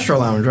off of Astro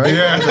Lounge, right?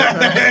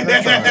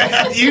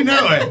 Yeah. You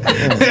know it.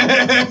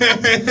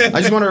 I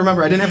just want to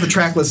remember, I didn't have the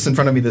track lists in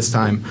front of me this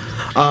time.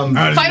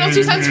 Final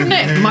 2 cents from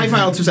Nick. My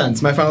final 2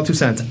 cents.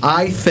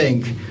 I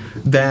think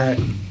that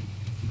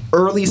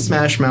early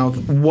Smash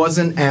Mouth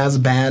wasn't as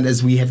bad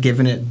as we have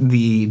given it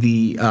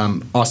the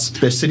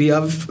auspicity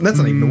of. That's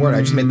not even the word.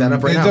 I just made that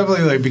up right now. It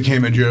definitely like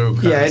became a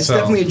joke. Yeah, it's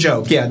definitely a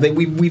joke. Yeah,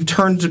 we've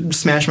turned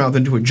Smash Mouth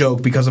into a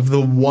joke because of the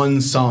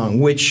one song,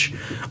 which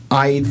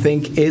I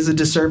think is a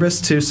disservice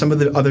to some of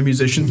the other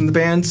musicians in the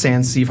band,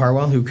 sans Steve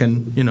Harwell, who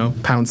can,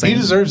 pound sand. He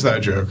deserves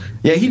that joke.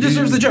 Yeah, he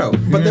deserves the joke.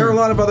 But there are a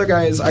lot of other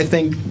guys I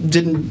think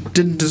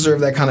didn't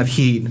deserve that kind of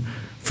heat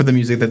for the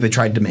music that they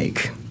tried to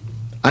make.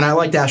 And I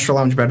liked Astro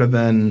Lounge better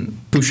than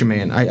Fushi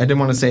Man. I didn't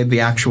want to say the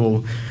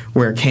actual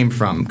where it came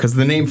from, because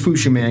the name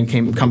Fushi Man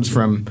comes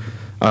from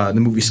the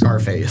movie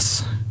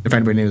Scarface. If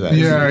anybody knew that.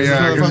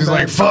 Yeah, because he's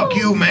like, "Fuck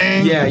you,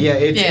 man." Yeah.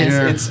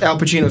 It's Al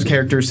Pacino's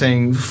character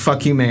saying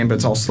 "fuck you, man," but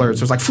it's all slurred.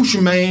 So it's like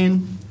 "Fushi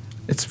Man."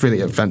 It's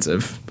really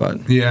offensive,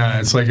 but yeah,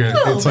 it's like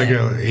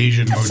an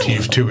Asian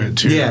motif to it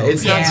too. Yeah,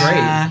 it's not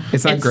great.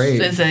 It's not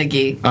great. It's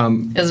icky.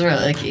 It's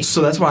really icky.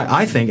 So that's why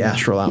I think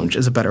Astro Lounge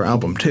is a better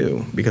album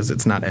too, because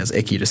it's not as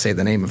icky to say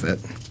the name of it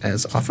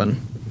as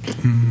often.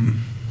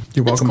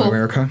 You're welcome, cool.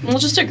 America. We'll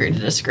just agree to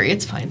disagree.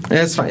 It's fine.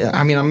 Yeah, it's fine.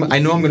 I mean, I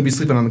know I'm going to be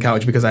sleeping on the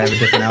couch because I have a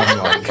different album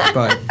like,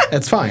 but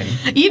it's fine.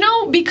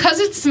 Because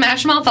it's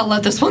Smash Mouth, I'll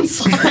let this one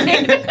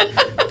slide.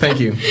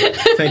 Thank you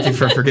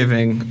for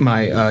forgiving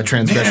my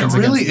transgressions.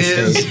 Man,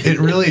 it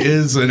really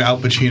is an Al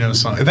Pacino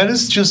song. That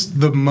is just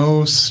the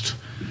most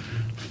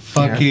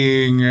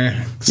fucking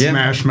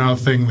Smash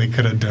Mouth thing they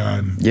could have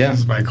done. Yeah,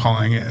 is by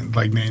calling it,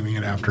 like naming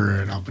it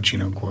after an Al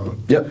Pacino quote.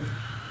 Yep.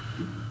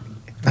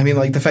 I mean,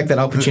 like, the fact that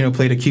Al Pacino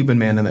played a Cuban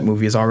man in that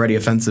movie is already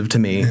offensive to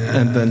me. Yeah.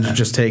 And then to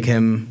just take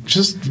him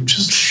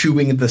just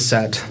chewing the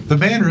set. The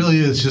band really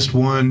is just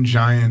one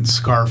giant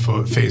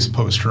Scarface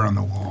poster on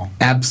the wall.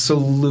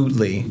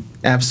 Absolutely.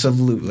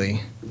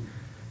 Absolutely.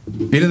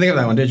 You didn't think of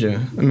that one, did you?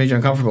 It made you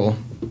uncomfortable.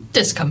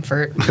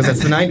 Discomfort. Because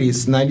that's the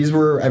 90s. The 90s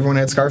where everyone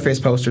had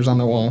Scarface posters on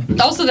their wall.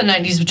 Also, the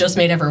 90s just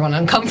made everyone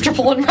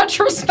uncomfortable in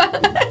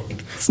retrospect.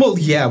 Well,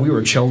 yeah, we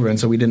were children,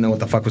 so we didn't know what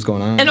the fuck was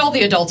going on. And all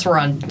the adults were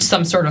on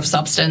some sort of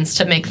substance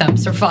to make them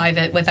survive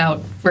it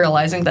without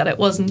realizing that it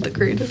wasn't the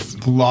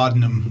greatest.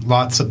 Laudanum.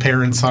 Lots of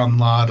parents on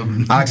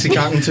laudanum.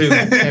 Oxycontin, too.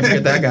 Can't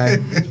forget that guy.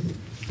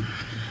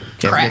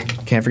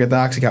 Crack. Can't forget the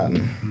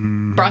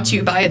Oxycontin. Brought to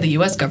you by the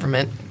U.S.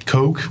 government.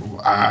 Coke?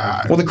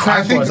 Well, the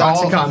crack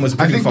Oxycontin was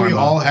pretty fun. I think we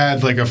all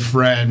had, like, a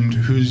friend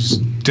whose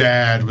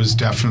dad was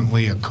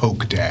definitely a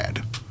Coke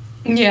dad.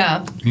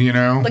 Yeah.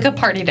 Like a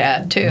party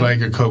dad, too. Like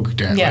a Coke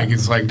dad. Yeah. Like,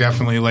 it's like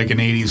definitely like an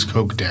 80s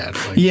Coke dad.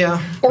 Like,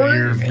 yeah. Or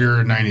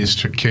you're a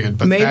 90s kid,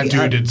 but maybe, that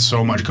dude did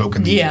so much Coke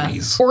in the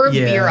 80s. Or a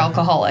beer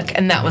alcoholic,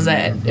 and that was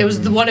it. It was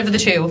one of the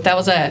two. That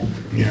was it.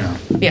 Yeah.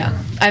 Yeah.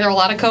 Either a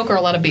lot of Coke or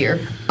a lot of beer.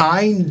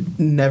 I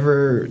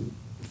never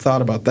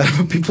thought about that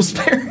with people's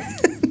parents.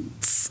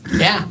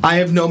 Yeah. I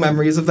have no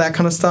memories of that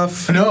kind of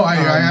stuff. No, I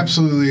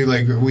absolutely,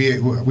 like,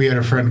 we had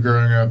a friend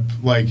growing up,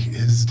 like,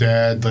 his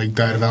dad, like,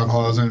 died of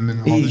alcoholism and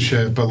all this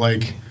shit, but,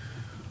 like,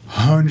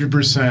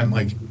 100%,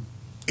 like,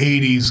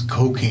 80s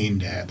cocaine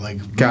dad.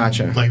 Like,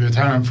 gotcha. Like, the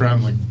town I'm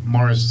from, like,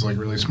 Morris is, like, a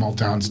really small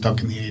town,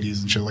 stuck in the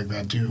 80s and shit like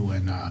that, too,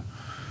 and,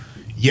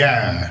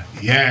 yeah.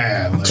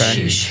 Like,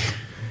 Sheesh.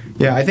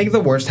 Yeah, I think the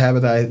worst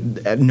habit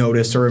that I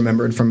noticed or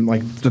remembered from,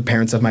 like, the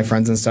parents of my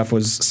friends and stuff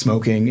was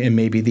smoking and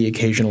maybe the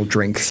occasional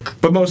drink.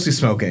 But mostly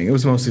smoking. It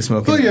was mostly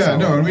smoking. Well, yeah,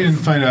 no, and we didn't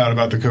find out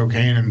about the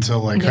cocaine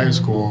until, like, high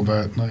school,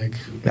 but, like...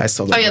 I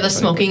still don't the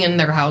smoking in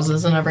their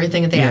houses and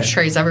everything, the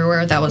ashtrays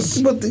everywhere, that was...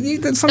 It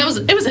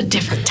was a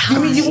different time.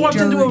 I mean, you walked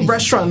into a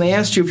restaurant and they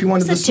asked you if you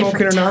wanted the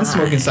smoking or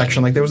non-smoking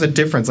section. Like, there was a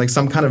difference. Like,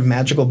 some kind of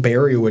magical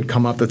barrier would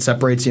come up that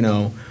separates,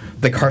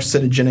 the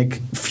carcinogenic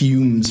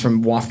fumes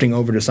from wafting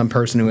over to some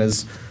person who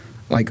has...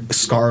 like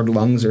scarred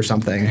lungs or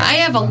something. I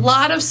have a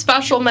lot of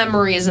special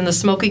memories in the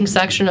smoking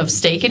section of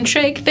Steak and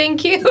Shake.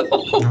 Thank you.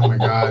 Oh my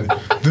God,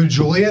 the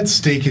Joliet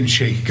Steak and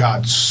Shake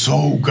got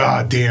so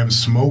goddamn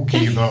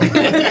smoky though.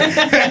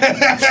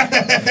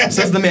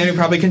 Says the man who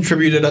probably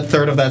contributed a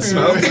third of that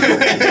smoke.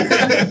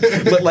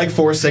 Lit like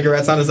 4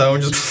 cigarettes on his own,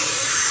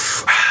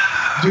 just.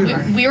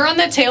 Dude, we were on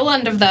the tail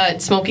end of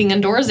that smoking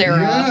indoors era.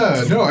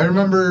 Yeah, no, I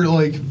remember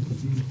like.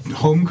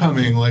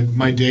 Homecoming, like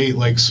my date,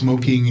 like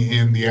smoking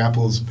in the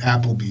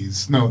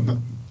Applebee's. No,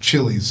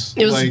 Chili's.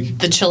 It was like,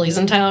 the Chili's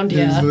in town,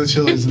 yeah. It was the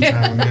Chili's in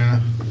town,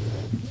 yeah.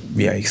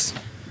 Yikes.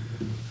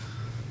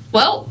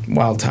 Well.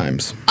 Wild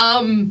times.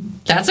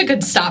 That's a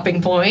good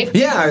stopping point.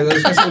 Yeah, I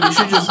was gonna say we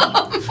should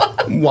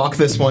just walk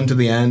this one to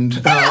the end.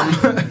 Yeah.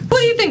 What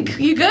do you think?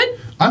 You good?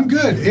 I'm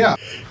good, yeah.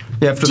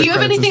 Yeah, do you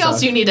have anything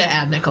else you need to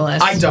add,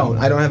 Nicholas? I don't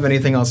have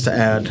anything else to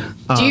add.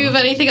 Do you have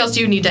anything else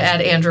you need to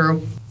add,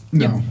 Andrew?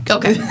 No.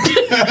 Okay.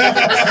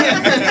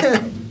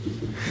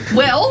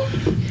 Well,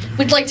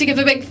 we'd like to give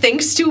a big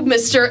thanks to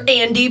Mr.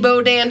 Andy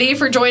Bodandy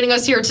for joining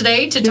us here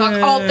today to talk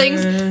all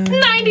things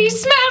 90s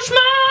Smash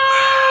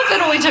Mouth.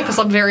 It only took us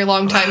a very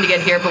long time to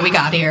get here, but we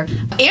got here.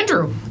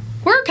 Andrew,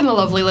 where can the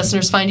lovely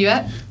listeners find you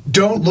at?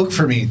 Don't look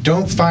for me.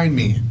 Don't find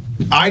me.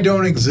 I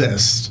don't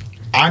exist.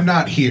 I'm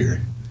not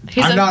here.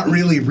 I'm not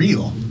really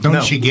real.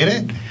 Don't you get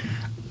it?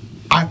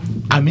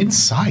 I'm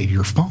inside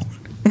your phone.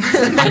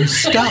 I'm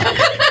stuck.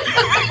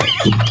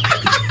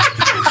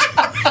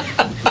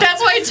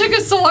 That's why it took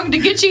us so long to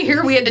get you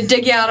here. We had to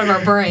dig you out of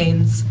our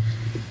brains.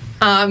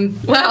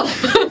 Well,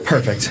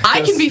 Perfect.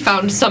 I can be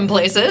found some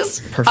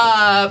places.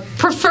 Perfect.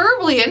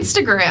 Preferably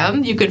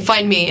Instagram. You could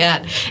find me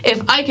at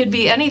If I Could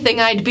Be Anything,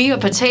 I'd Be a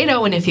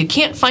Potato. And if you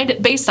can't find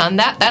it based on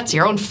that, that's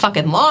your own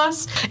fucking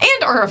loss.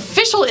 And our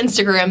official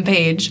Instagram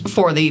page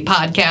for the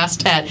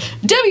podcast at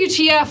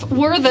WTF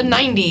We're the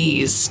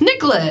 90s.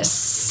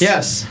 Nicholas.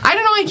 Yes. I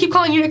don't know why I keep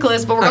calling you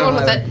Nicholas, but we're going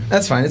with it.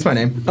 That's fine. It's my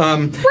name. Where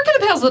can the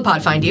pals of the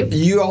pod find you?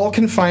 You all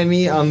can find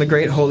me on the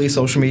great holy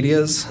social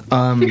medias.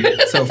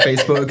 So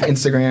Facebook,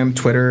 Instagram,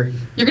 Twitter.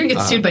 You're going to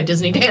get sued by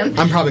Disney, Dan.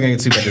 I'm probably going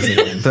to get sued by Disney,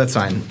 but that's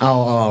fine.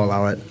 I'll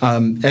allow it.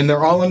 And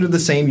they're all under the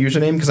same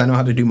username because I know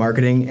how to do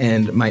marketing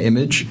and my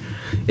image.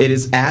 It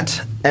is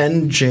at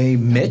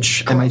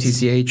NJMitch,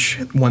 MITCH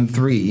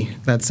 13.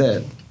 That's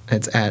it.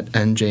 It's at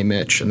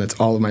NJMitch, and that's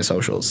all of my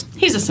socials.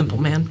 He's a simple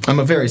man. I'm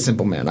a very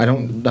simple man. I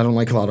don't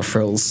like a lot of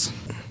frills.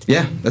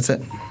 Yeah, that's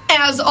it.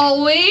 As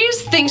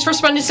always, thanks for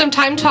spending some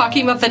time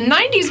talking about the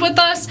 90s with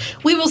us.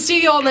 We will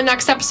see you all in the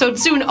next episode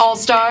soon,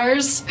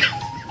 All-Stars.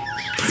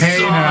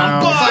 Hey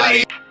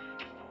now.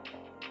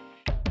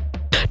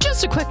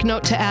 Just a quick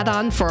note to add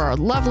on for our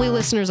lovely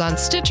listeners on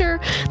Stitcher.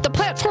 The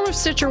platform of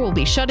Stitcher will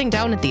be shutting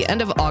down at the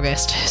end of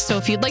August. So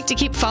if you'd like to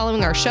keep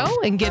following our show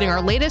and getting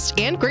our latest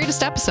and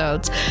greatest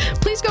episodes,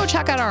 please go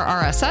check out our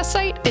RSS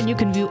site and you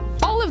can view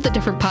all of the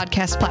different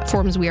podcast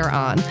platforms we are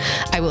on.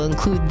 I will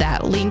include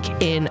that link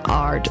in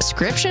our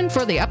description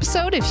for the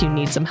episode if you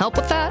need some help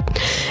with that.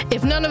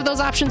 If none of those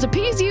options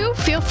appease you,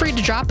 feel free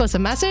to drop us a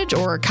message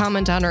or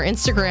comment on our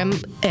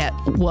Instagram at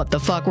What the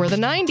Fuck Were the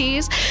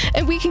 90s,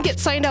 and we can get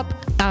signed up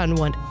on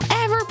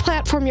whatever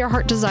platform your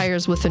heart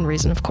desires within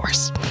reason, of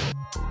course.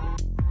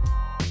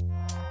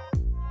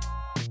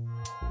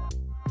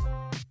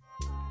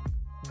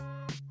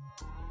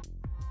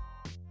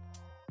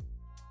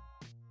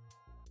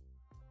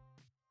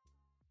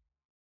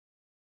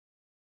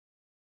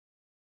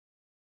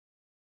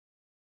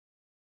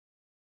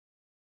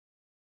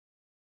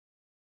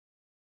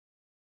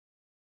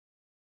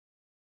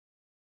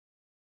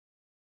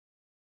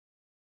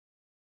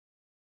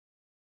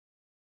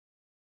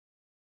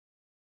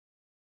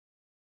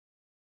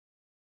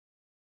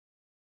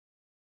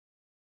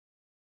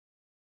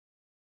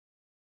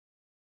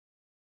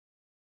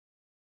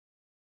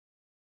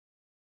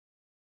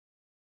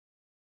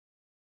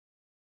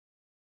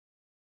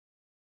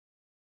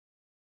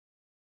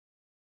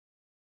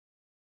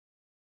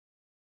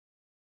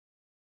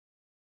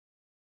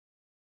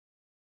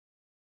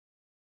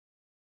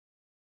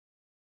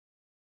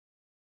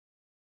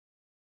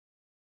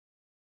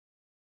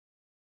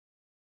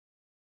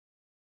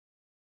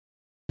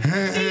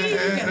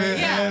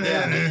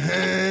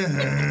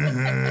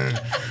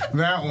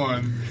 That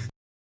one.